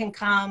 It can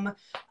come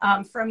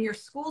from your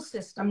school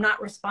system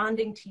not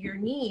responding to your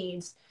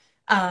needs.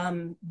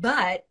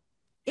 But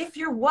if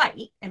you're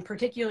white, and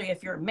particularly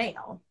if you're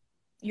male,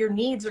 your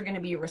needs are going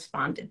to be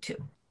responded to.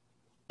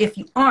 If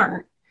you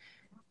aren't,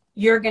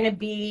 you're going to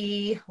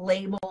be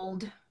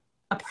labeled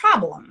a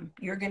problem.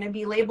 You're going to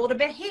be labeled a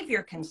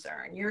behavior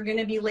concern. You're going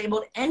to be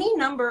labeled any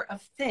number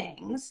of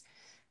things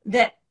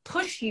that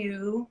push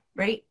you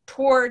right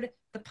toward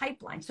the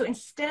pipeline. So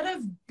instead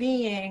of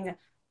being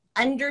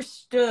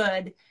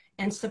understood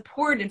and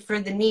supported for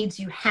the needs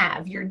you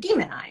have, you're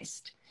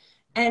demonized.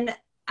 And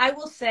I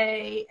will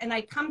say, and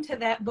I come to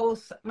that,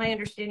 both my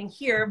understanding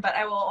here, but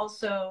I will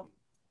also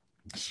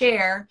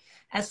share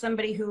as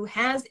somebody who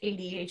has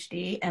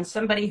ADHD and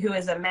somebody who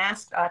is a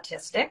masked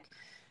autistic,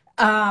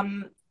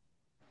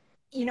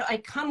 you know, I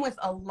come with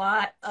a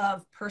lot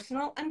of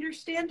personal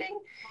understanding,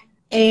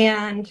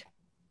 and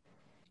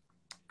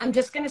I'm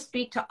just going to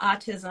speak to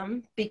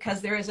autism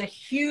because there is a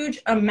huge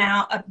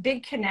amount, a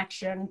big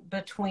connection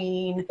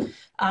between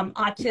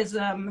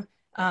autism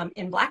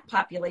in Black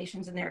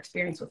populations and their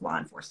experience with law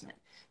enforcement.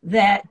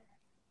 That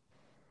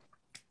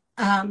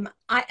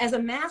as a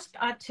masked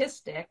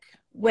autistic,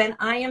 when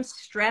I am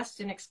stressed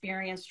and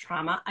experience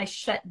trauma, I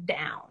shut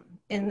down,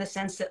 in the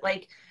sense that,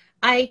 like,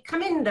 I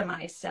come into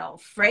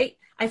myself, right?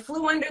 I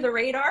flew under the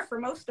radar for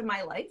most of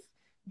my life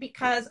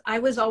because I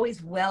was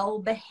always well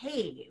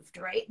behaved,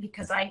 right?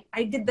 Because I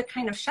did the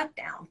kind of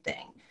shutdown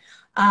thing.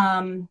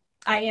 I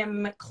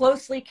am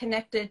closely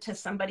connected to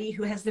somebody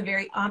who has the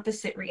very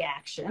opposite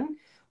reaction.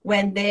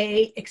 When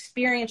they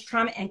experience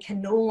trauma and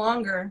can no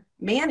longer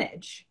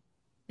manage,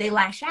 they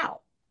lash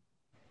out,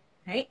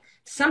 right?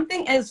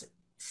 Something as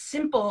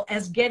simple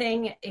as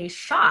getting a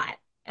shot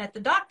at the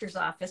doctor's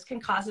office can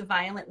cause a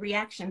violent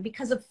reaction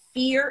because of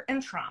fear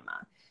and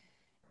trauma.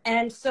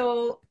 And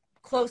so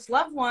close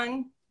loved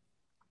one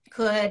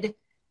could,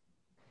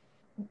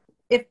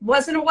 if it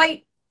wasn't a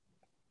white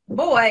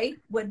boy,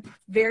 would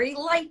very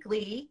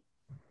likely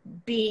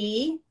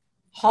be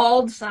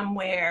hauled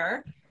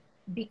somewhere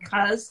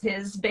because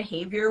his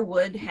behavior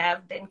would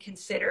have been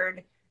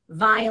considered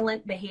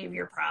violent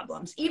behavior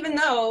problems, even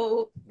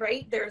though,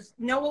 right, there's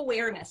no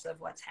awareness of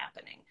what's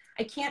happening.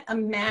 I can't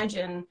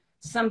imagine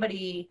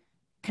somebody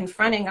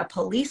confronting a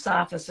police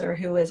officer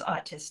who is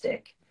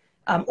autistic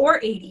or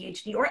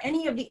ADHD or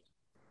any of the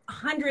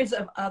hundreds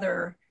of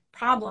other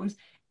problems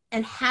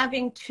and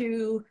having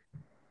to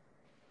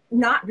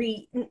not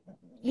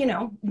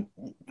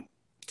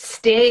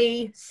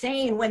stay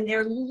sane when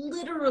they're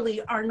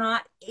literally are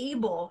not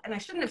able, and I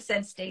shouldn't have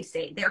said stay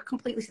sane, they're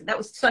completely, that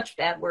was such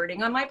bad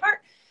wording on my part,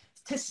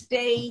 to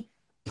stay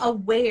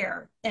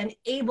aware and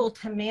able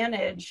to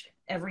manage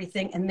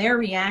everything and their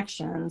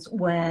reactions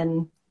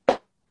when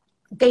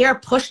they are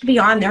pushed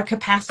beyond their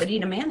capacity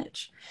to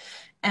manage.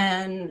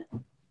 And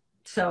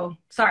so,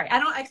 sorry,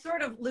 I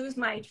sort of lose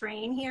my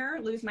train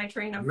of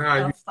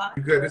thought.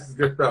 You're good. This is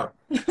good stuff.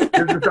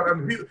 I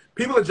mean,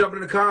 people are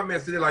jumping in the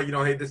comments and they're like,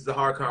 hey, this is a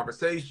hard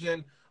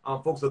conversation.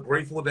 Folks are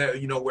grateful that,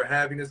 we're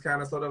having this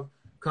kind of sort of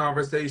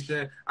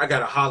conversation. I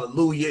got a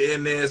hallelujah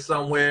in there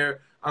somewhere.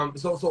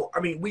 So I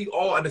mean, we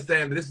all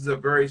understand that this is a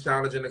very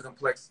challenging and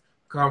complex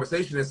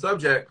conversation and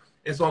subject.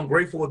 And so I'm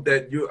grateful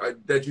that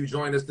you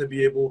joined us to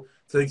be able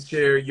to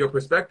share your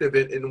perspective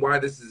and why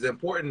this is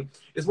important.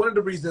 It's one of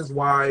the reasons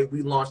why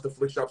we launched the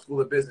Flickshop School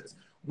of Business.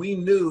 We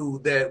knew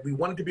that we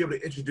wanted to be able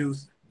to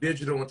introduce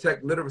digital and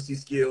tech literacy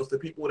skills to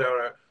people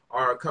that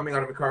are coming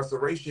out of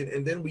incarceration.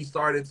 And then we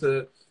started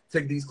to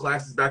take these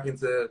classes back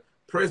into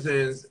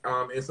prisons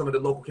and some of the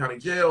local county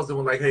jails, and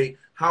we're like, hey,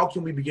 how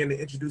can we begin to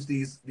introduce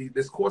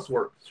this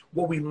coursework?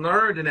 What we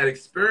learned in that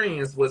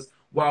experience was,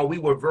 while we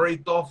were very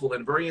thoughtful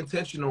and very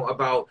intentional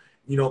about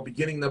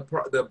beginning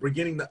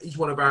each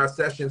one of our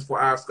sessions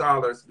for our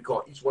scholars, we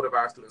call each one of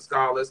our student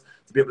scholars,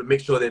 to be able to make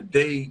sure that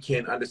they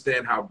can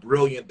understand how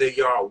brilliant they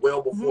are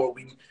well before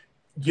we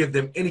give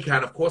them any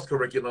kind of course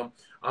curriculum.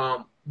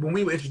 When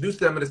we introduced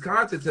them and this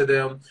content to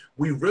them,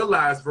 we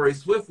realized very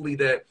swiftly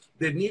that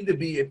there needed to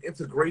be an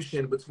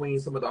integration between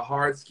some of the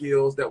hard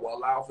skills that will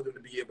allow for them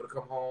to be able to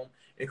come home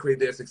and create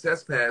their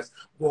success paths,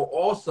 while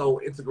also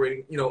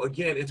integrating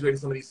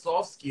some of these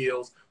soft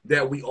skills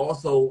that we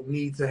also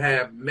need to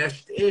have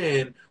meshed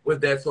in with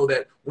that, so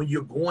that when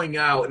you're going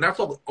out, and I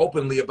talk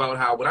openly about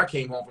how when I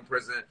came home from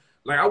prison,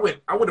 like I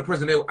went to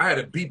prison, I had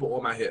a beeper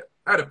on my hip.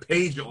 I had a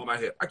pager on my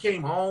hip. I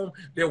came home,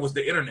 there was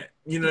the internet.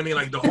 You know what I mean?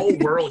 Like the whole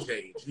world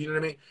changed. You know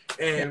what I mean?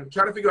 And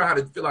trying to figure out how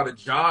to fill out a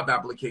job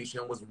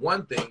application was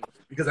one thing,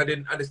 because I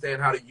didn't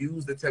understand how to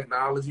use the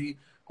technology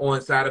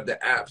on side of the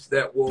apps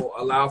that will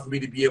allow for me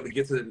to be able to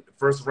get to the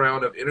first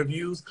round of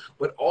interviews.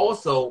 But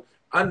also,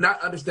 I'm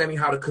not understanding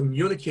how to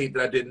communicate,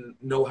 that I didn't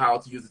know how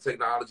to use the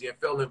technology, and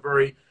feeling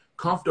very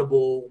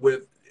comfortable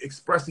with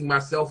expressing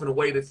myself in a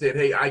way that said,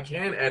 hey, I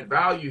can add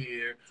value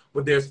here,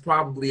 but there's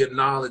probably a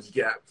knowledge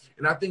gap.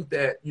 And I think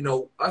that,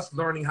 us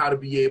learning how to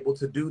be able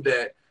to do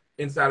that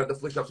inside of the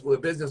Flickshop School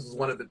of Business was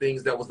one of the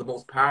things that was the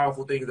most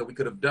powerful things that we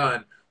could have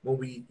done when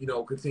we,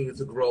 continue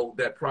to grow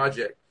that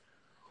project.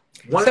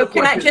 I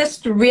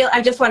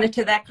just wanted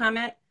to that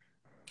comment.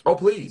 Oh,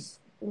 please.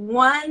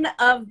 One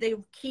of the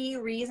key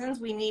reasons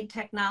we need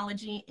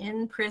technology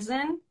in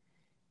prison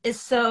is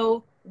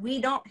so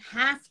we don't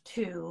have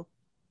to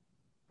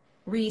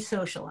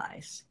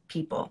re-socialize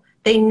people.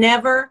 They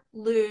never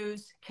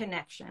lose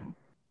connection.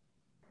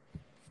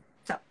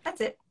 So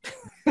that's it.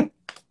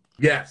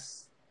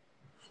 Yes.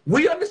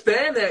 We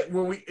understand that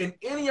when we, in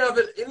any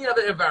other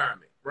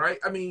environment, right?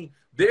 I mean,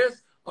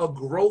 there's a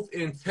growth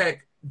in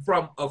tech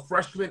from a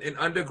freshman and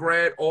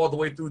undergrad all the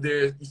way through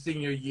their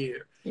senior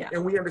year. Yeah.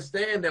 And we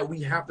understand that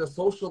we have to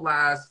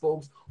socialize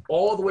folks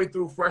all the way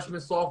through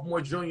freshman,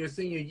 sophomore, junior,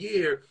 senior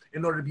year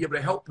in order to be able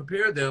to help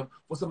prepare them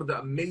for some of the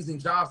amazing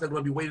jobs that are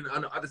going to be waiting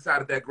on the other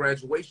side of that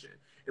graduation.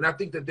 And I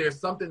think that there's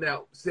something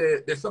about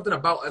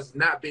us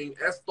not being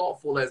as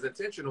thoughtful, as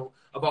intentional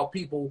about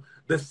people,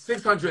 the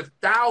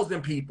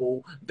 600,000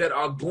 people that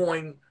are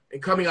going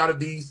and coming out of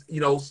these,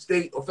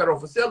 state or federal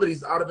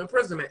facilities out of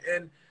imprisonment.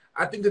 And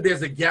I think that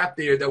there's a gap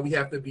there that we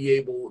have to be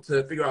able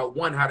to figure out,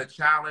 one, how to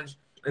challenge,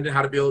 and then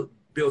how to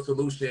build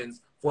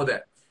solutions for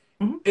that.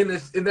 Mm-hmm. In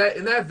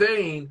that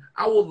vein,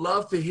 I would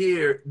love to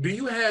hear, do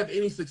you have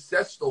any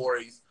success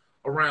stories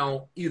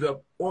around either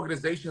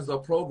organizations or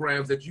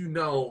programs that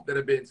that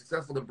have been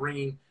successful in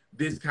bringing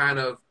this kind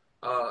of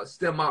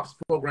STEM ops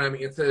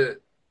programming into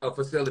a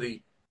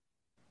facility?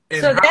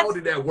 And so how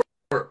did that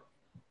work?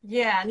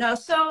 Yeah, no,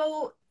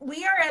 so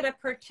we are at a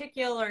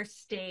particular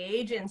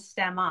stage in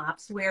STEM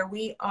ops where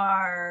we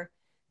are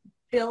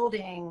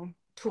building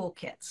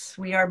toolkits.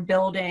 We are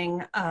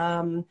building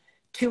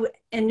to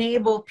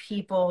enable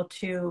people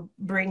to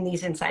bring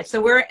these insights. So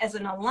we're, as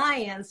an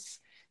alliance,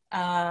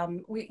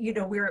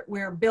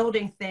 we're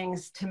building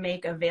things to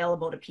make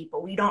available to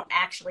people. We don't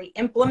actually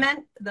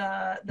implement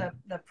the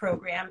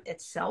program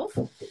itself,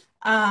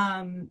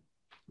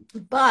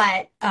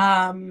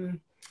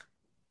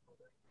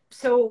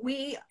 so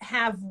we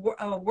have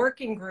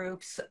working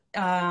groups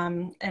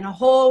and a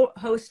whole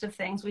host of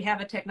things. We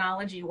have a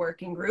technology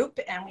working group,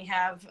 and we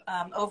have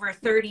over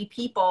 30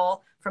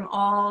 people from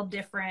all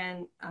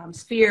different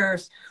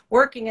spheres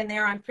working in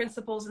there on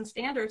principles and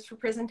standards for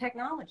prison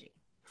technology,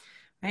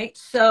 right?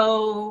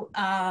 So,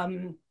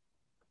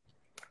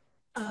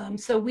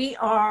 so we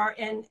are,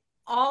 and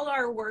all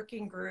our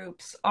working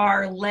groups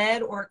are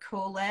led or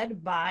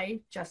co-led by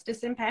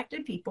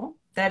justice-impacted people.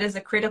 That is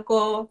a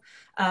critical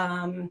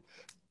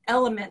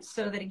element,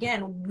 so that,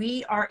 again,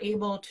 we are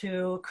able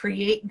to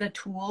create the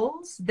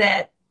tools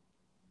that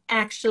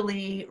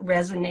actually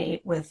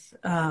resonate with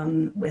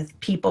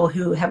people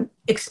who have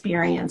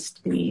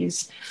experienced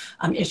these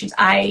issues.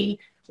 I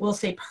will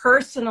say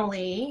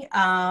personally,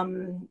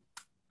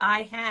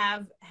 I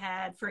have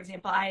had, for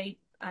example,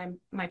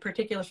 my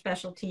particular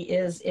specialty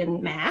is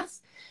in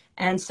math.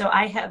 And so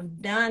I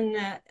have done,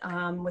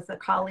 with a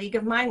colleague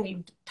of mine,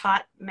 we've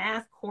taught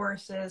math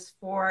courses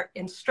for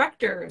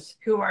instructors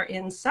who are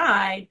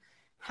inside.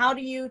 How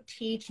do you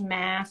teach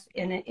math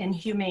in a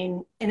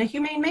humane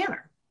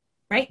manner,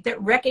 right?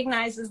 That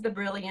recognizes the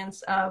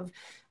brilliance of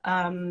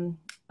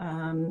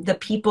the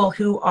people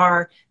who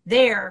are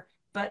there,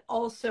 but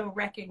also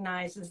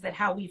recognizes that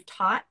how we've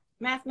taught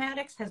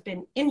mathematics has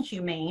been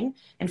inhumane.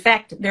 In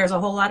fact, there's a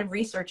whole lot of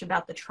research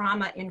about the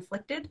trauma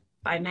inflicted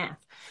by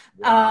math.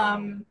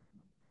 Wow.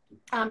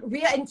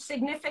 Real and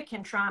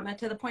significant trauma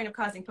to the point of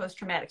causing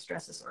post-traumatic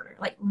stress disorder,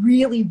 like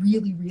really,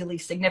 really, really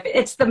significant.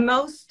 It's the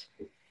most,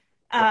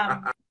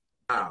 wow.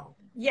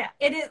 Yeah,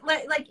 it is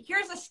like,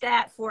 here's a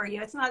stat for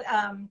you. It's not,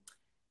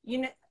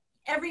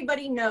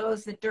 everybody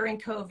knows that during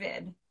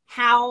COVID,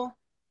 how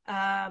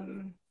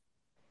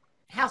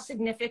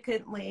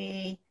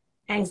significantly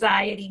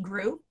anxiety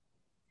grew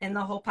in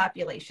the whole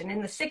population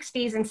in the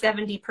 60s and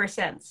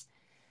 70%.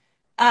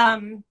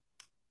 And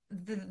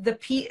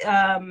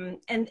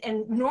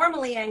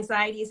normally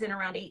anxiety is in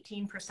around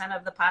 18%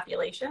 of the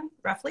population,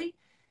 roughly.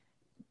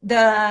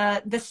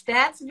 The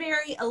stats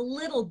vary a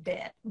little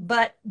bit,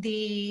 but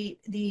the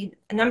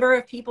number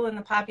of people in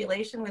the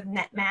population with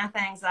math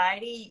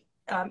anxiety,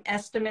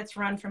 estimates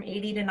run from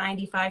 80 to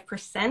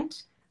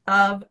 95%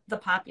 of the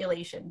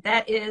population.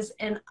 That is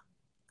an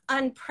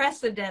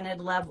unprecedented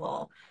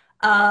level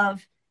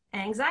of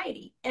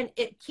anxiety, and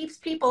it keeps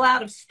people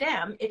out of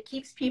STEM. It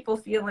keeps people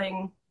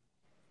feeling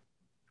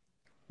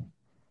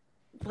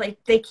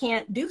like they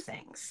can't do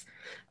things,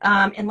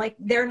 and like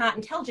they're not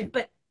intelligent.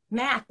 But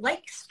math,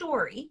 like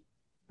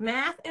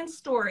math and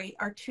story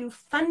are two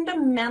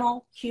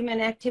fundamental human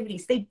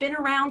activities. They've been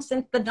around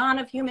since the dawn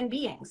of human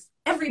beings.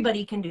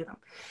 Everybody can do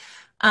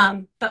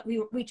them, but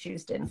we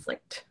choose to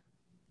inflict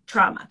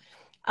trauma.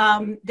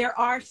 There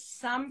are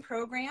some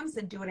programs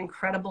that do an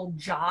incredible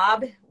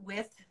job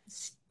with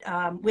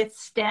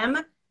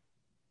STEM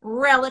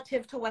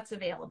relative to what's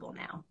available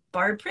now.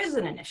 Bard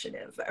Prison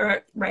Initiative,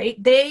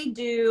 right?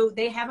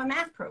 They have a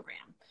math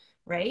program,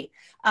 right?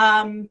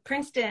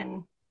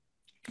 Princeton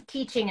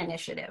Teaching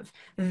Initiative,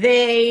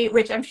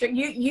 which I'm sure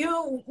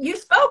you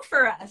spoke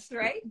for us,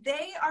 right?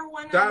 They are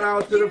one of Shout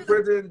out to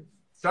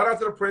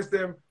the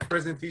Princeton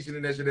Prison Teaching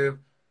Initiative.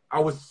 I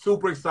was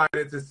super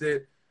excited to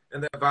sit in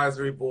the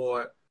advisory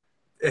board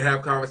and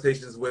have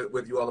conversations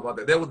with you all about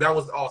that. That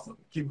was awesome.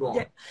 Keep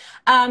going.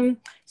 Yeah.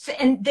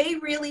 And they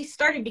really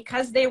started,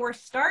 because they were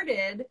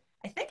started,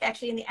 I think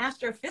actually in the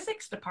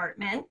astrophysics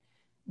department.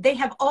 They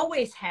have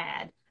always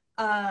had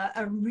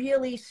a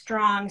really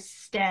strong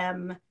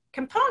STEM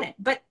component,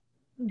 but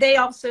they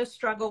also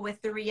struggle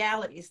with the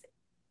realities.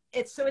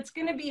 It's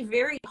going to be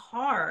very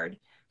hard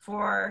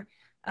for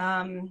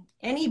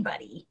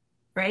anybody,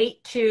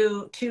 right,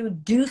 to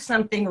do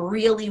something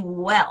really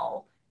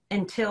well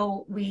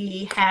until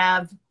we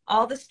have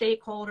all the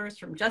stakeholders,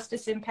 from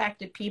justice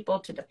impacted people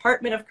to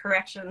Department of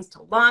Corrections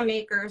to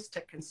lawmakers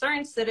to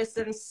concerned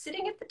citizens,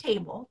 sitting at the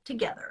table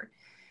together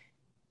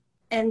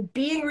and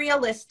being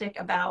realistic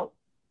about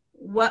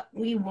what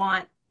we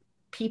want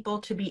people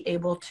to be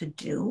able to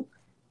do,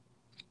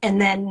 and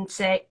then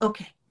say,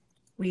 okay,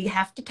 we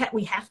have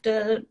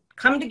to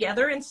come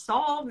together and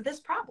solve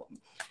this problem.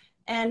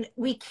 And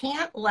we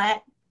can't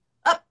let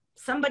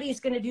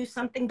somebody's going to do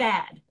something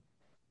bad.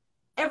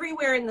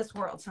 Everywhere in this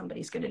world,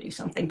 somebody's going to do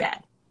something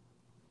bad.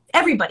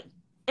 Everybody.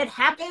 It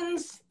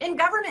happens in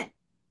government.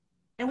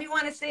 And we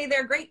want to say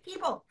they're great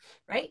people,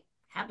 right?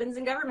 Happens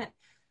in government.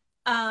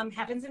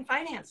 Happens in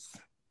finance,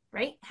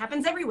 right?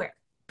 Happens everywhere.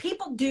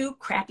 People do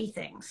crappy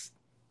things.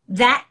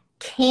 That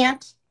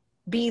can't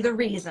be the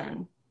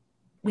reason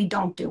we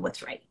don't do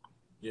what's right.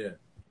 Yeah.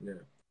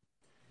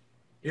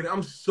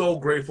 I'm so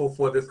grateful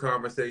for this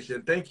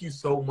conversation. Thank you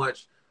so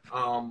much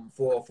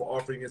for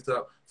offering this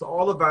up to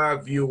all of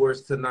our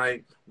viewers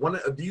tonight.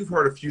 You've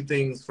heard a few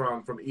things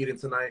from Eden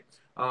tonight.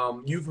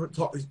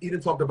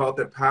 Eden talked about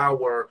the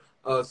power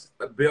of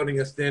building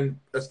a STEM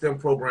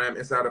program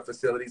inside of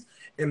facilities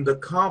and the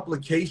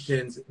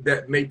complications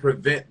that may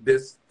prevent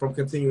this from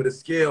continuing to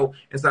scale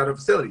inside of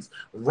facilities.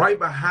 Right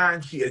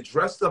behind, she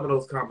addressed some of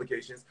those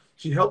complications.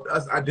 She helped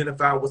us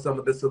identify what some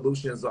of the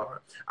solutions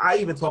are. I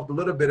even talked a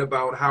little bit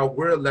about how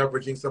we're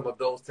leveraging some of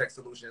those tech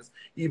solutions,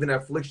 even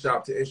at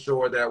Flickshop, to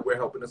ensure that we're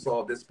helping to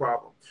solve this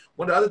problem.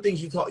 One of the other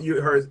things you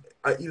heard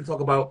Eden talk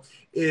about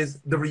is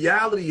the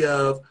reality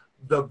of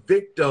the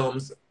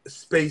victims'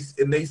 space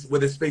where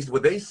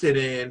they sit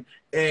in,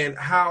 and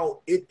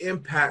how it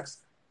impacts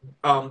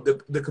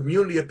the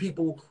community of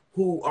people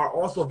who are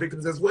also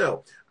victims as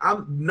well.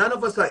 None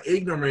of us are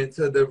ignorant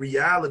to the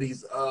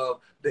realities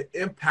of the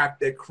impact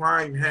that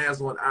crime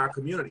has on our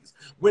communities.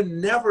 We're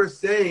never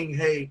saying,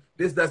 hey,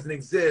 this doesn't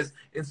exist,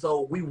 and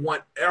so we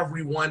want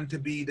everyone to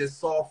be this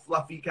soft,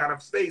 fluffy kind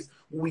of space.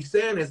 What we're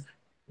saying is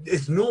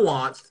it's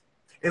nuanced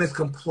and it's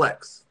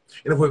complex.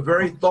 And if we're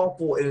very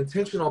thoughtful and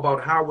intentional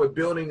about how we're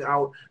building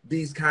out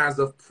these kinds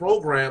of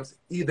programs,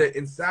 either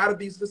inside of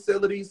these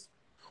facilities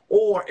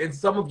or in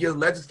some of your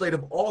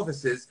legislative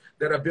offices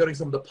that are building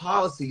some of the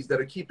policies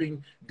that are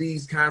keeping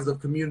these kinds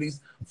of communities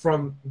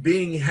from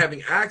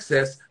having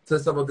access to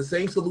some of the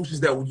same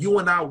solutions that you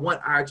and I want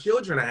our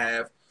children to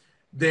have,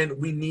 then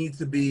we need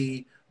to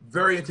be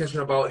very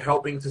intentional about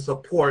helping to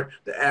support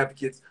the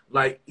advocates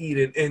like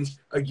Eden. And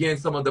again,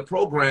 some of the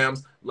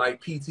programs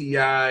like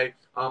PTI,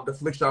 the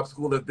Flickshop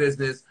School of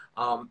Business,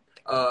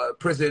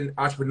 prison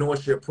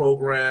entrepreneurship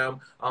program,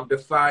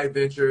 Defy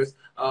Ventures,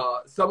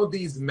 some of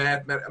these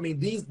I mean,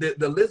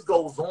 the list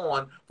goes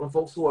on from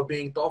folks who are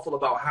being thoughtful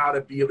about how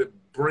to be able to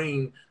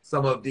bring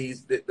some of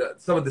these,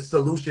 some of the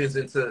solutions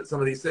into some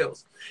of these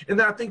sales. And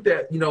then I think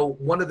that, you know,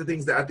 one of the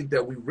things that I think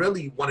that we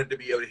really wanted to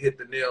be able to hit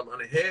the nail on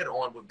the head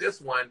on with this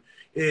one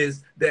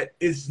is that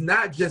it's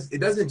not just, it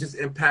doesn't just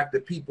impact the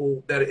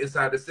people that are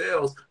inside the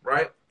cells,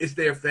 right? It's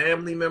their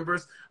family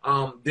members.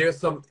 There's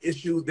some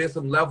issue, there's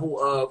some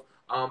level of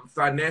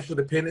financial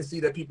dependency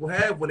that people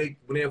have when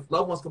their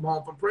loved ones come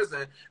home from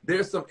prison.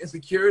 There's some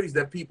insecurities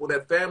that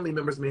family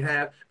members may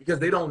have because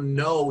they don't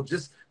know,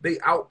 just they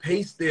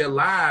outpace their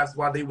lives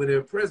while they were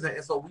in prison.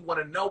 And so we want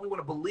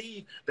to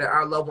believe that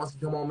our loved ones can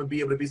come home and be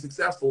able to be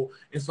successful.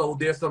 And so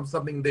there's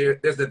something there,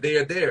 there's a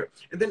there.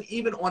 And then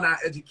even on our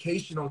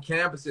educational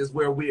campuses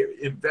where we're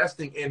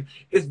investing in,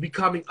 it's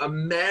becoming a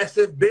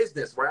massive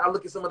business, right? I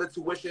look at some of the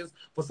tuitions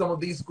for some of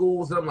these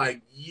schools and I'm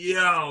like,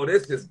 yo,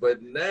 this is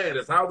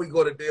bananas. How are we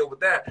going to deal with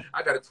that?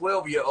 I got a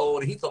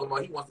 12-year-old and he's talking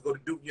about he wants to go to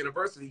Duke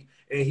University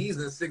and he's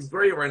in 6th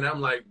grade right now.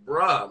 I'm like,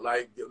 bruh,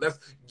 like, let's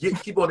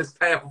keep on this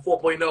path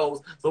for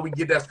 4.0s so we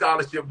get that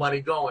scholarship money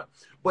going.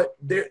 But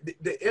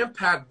the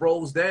impact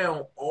rolls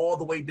down all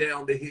the way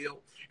down the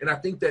hill. And I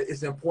think that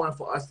it's important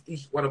for us,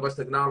 each one of us,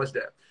 to acknowledge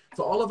that.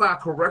 So all of our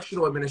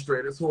correctional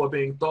administrators who are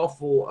being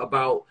thoughtful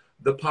about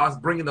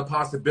bringing the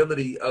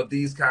possibility of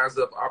these kinds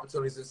of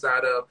opportunities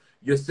inside of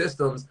your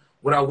systems,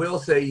 what I will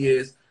say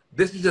is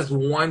this is just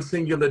one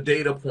singular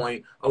data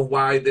point of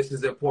why this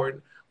is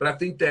important. But I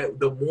think that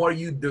the more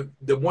you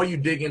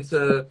dig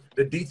into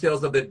the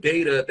details of the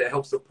data that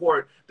help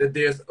support that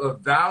there's a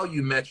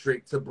value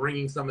metric to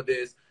bringing some of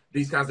these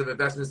kinds of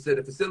investments to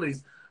the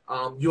facilities,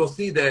 you'll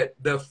see that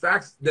the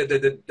facts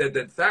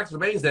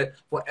remains that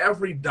for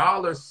every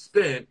dollar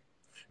spent,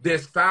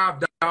 there's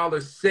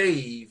 $5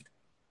 saved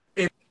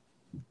in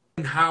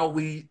how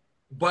we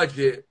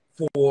budget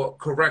for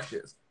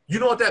corrections. You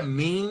know what that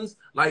means?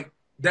 Like,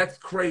 that's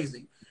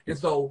crazy. And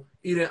so,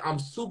 Eden, I'm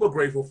super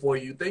grateful for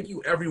you. Thank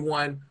you,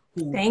 everyone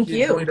who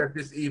joined us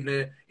this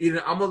evening.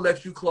 Eden, I'm going to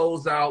let you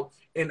close out.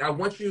 And I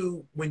want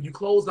you, when you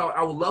close out,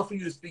 I would love for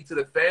you to speak to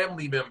the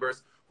family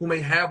members who may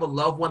have a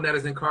loved one that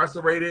is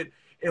incarcerated.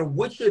 And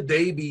what should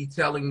they be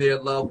telling their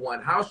loved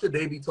one? How should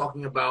they be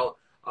talking about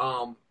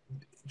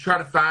trying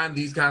to find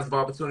these kinds of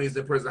opportunities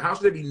in prison? How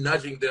should they be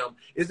nudging them?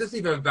 Is this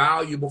even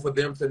valuable for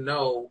them to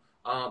know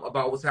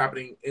about what's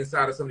happening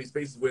inside of some of these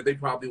spaces where they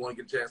probably want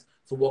to get a chance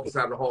to walk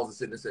inside the halls and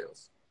sit in the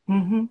cells?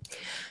 Mm-hmm.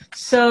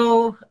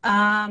 So,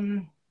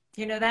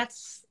 you know,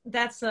 that's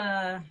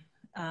a,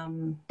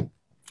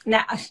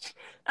 now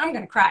I'm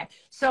going to cry.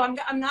 So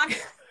I'm not,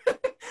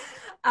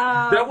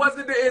 that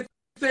wasn't the intent.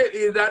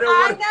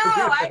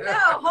 I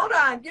know. Hold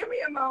on. Give me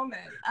a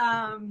moment.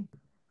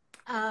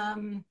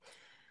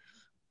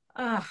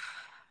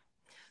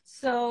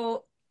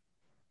 So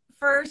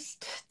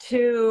first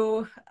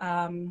to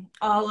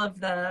all of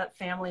the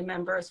family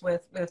members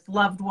with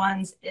loved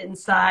ones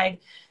inside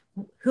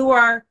who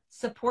are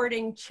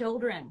supporting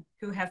children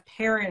who have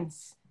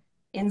parents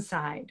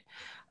inside.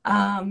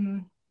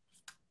 Well,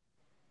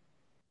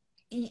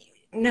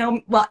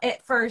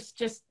 at first,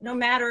 just no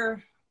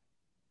matter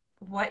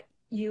what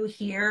you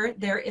hear,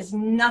 there is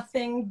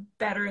nothing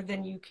better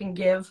than you can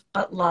give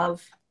but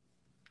love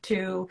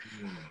to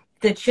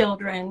the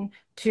children,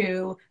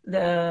 to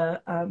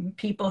the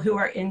people who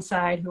are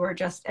inside, who are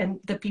and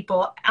the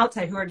people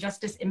outside who are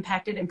just as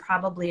impacted and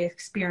probably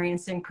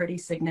experiencing pretty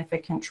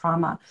significant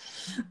trauma.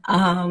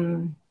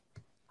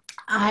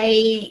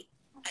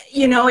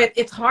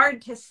 It's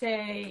hard to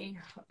say,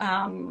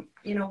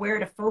 where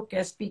to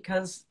focus,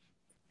 because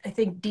I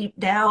think deep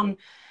down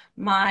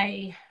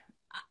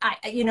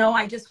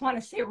I just want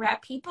to say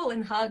wrap people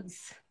in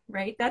hugs,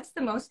 right? That's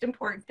the most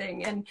important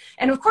thing. And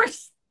of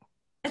course,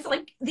 it's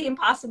like the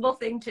impossible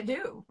thing to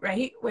do,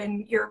 right?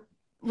 When your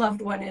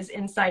loved one is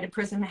inside a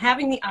prison,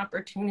 having the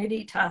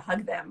opportunity to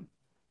hug them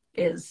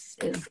is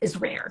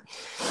rare.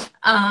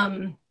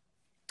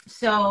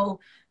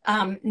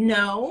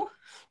 Know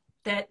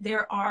that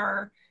there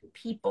are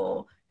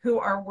people who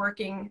are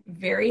working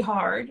very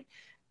hard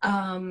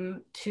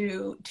to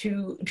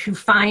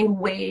find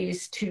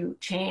ways to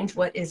change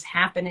what is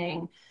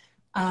happening.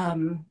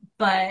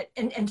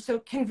 So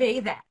convey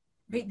that.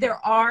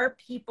 There are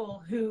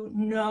people who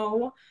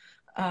know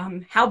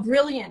how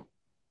brilliant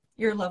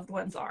your loved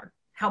ones are,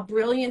 how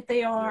brilliant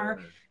they are,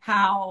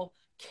 how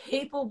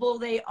capable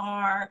they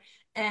are,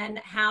 and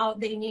how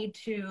they need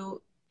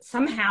to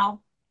somehow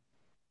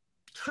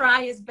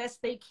try as best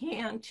they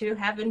can to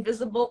have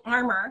invisible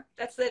armor.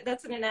 That's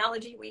an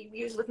analogy we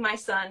use with my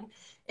son,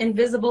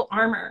 invisible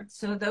armor.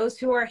 So those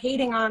who are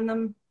hating on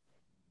them,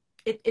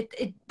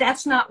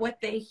 that's not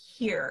what they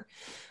hear.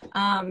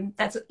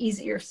 That's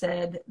easier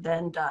said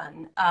than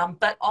done.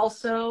 But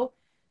also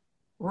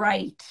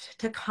write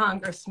to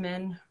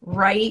congressmen,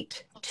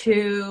 write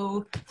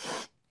to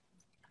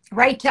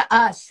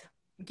us,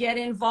 get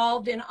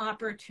involved in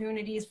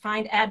opportunities,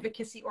 find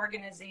advocacy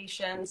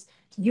organizations.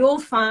 You'll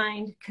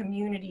find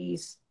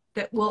communities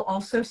that will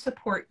also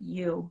support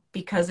you,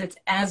 because it's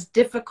as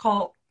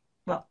difficult.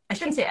 Well, I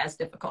shouldn't say as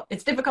difficult.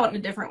 It's difficult in a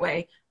different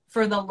way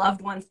for the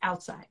loved ones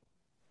outside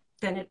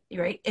than it,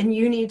 right? And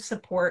you need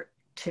support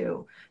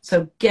too.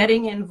 So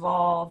getting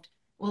involved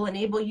will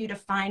enable you to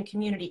find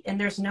community. And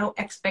there's no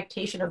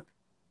expectation of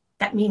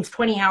that means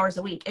 20 hours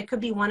a week. It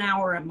could be 1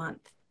 hour a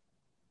month.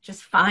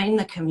 Just find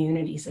the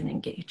communities and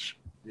engage.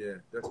 Yeah,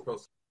 that's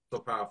so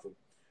powerful.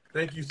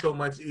 Thank you so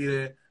much,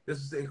 Eden. This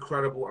is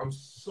incredible. I'm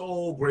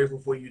so grateful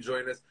for you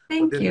joining us.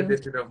 Thank you.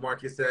 This edition of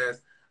Marcus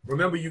Says.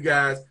 Remember, you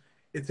guys,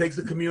 it takes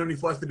a community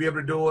for us to be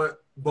able to do it,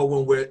 but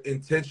when we're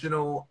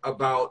intentional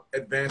about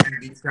advancing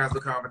these kinds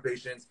of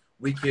conversations,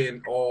 we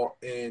can all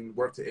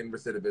work to end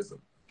recidivism.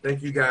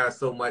 Thank you guys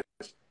so much.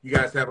 You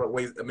guys have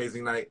an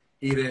amazing night.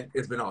 Eden,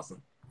 it's been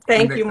awesome.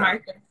 Thank you,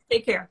 Marcus.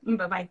 Take care.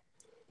 Bye-bye.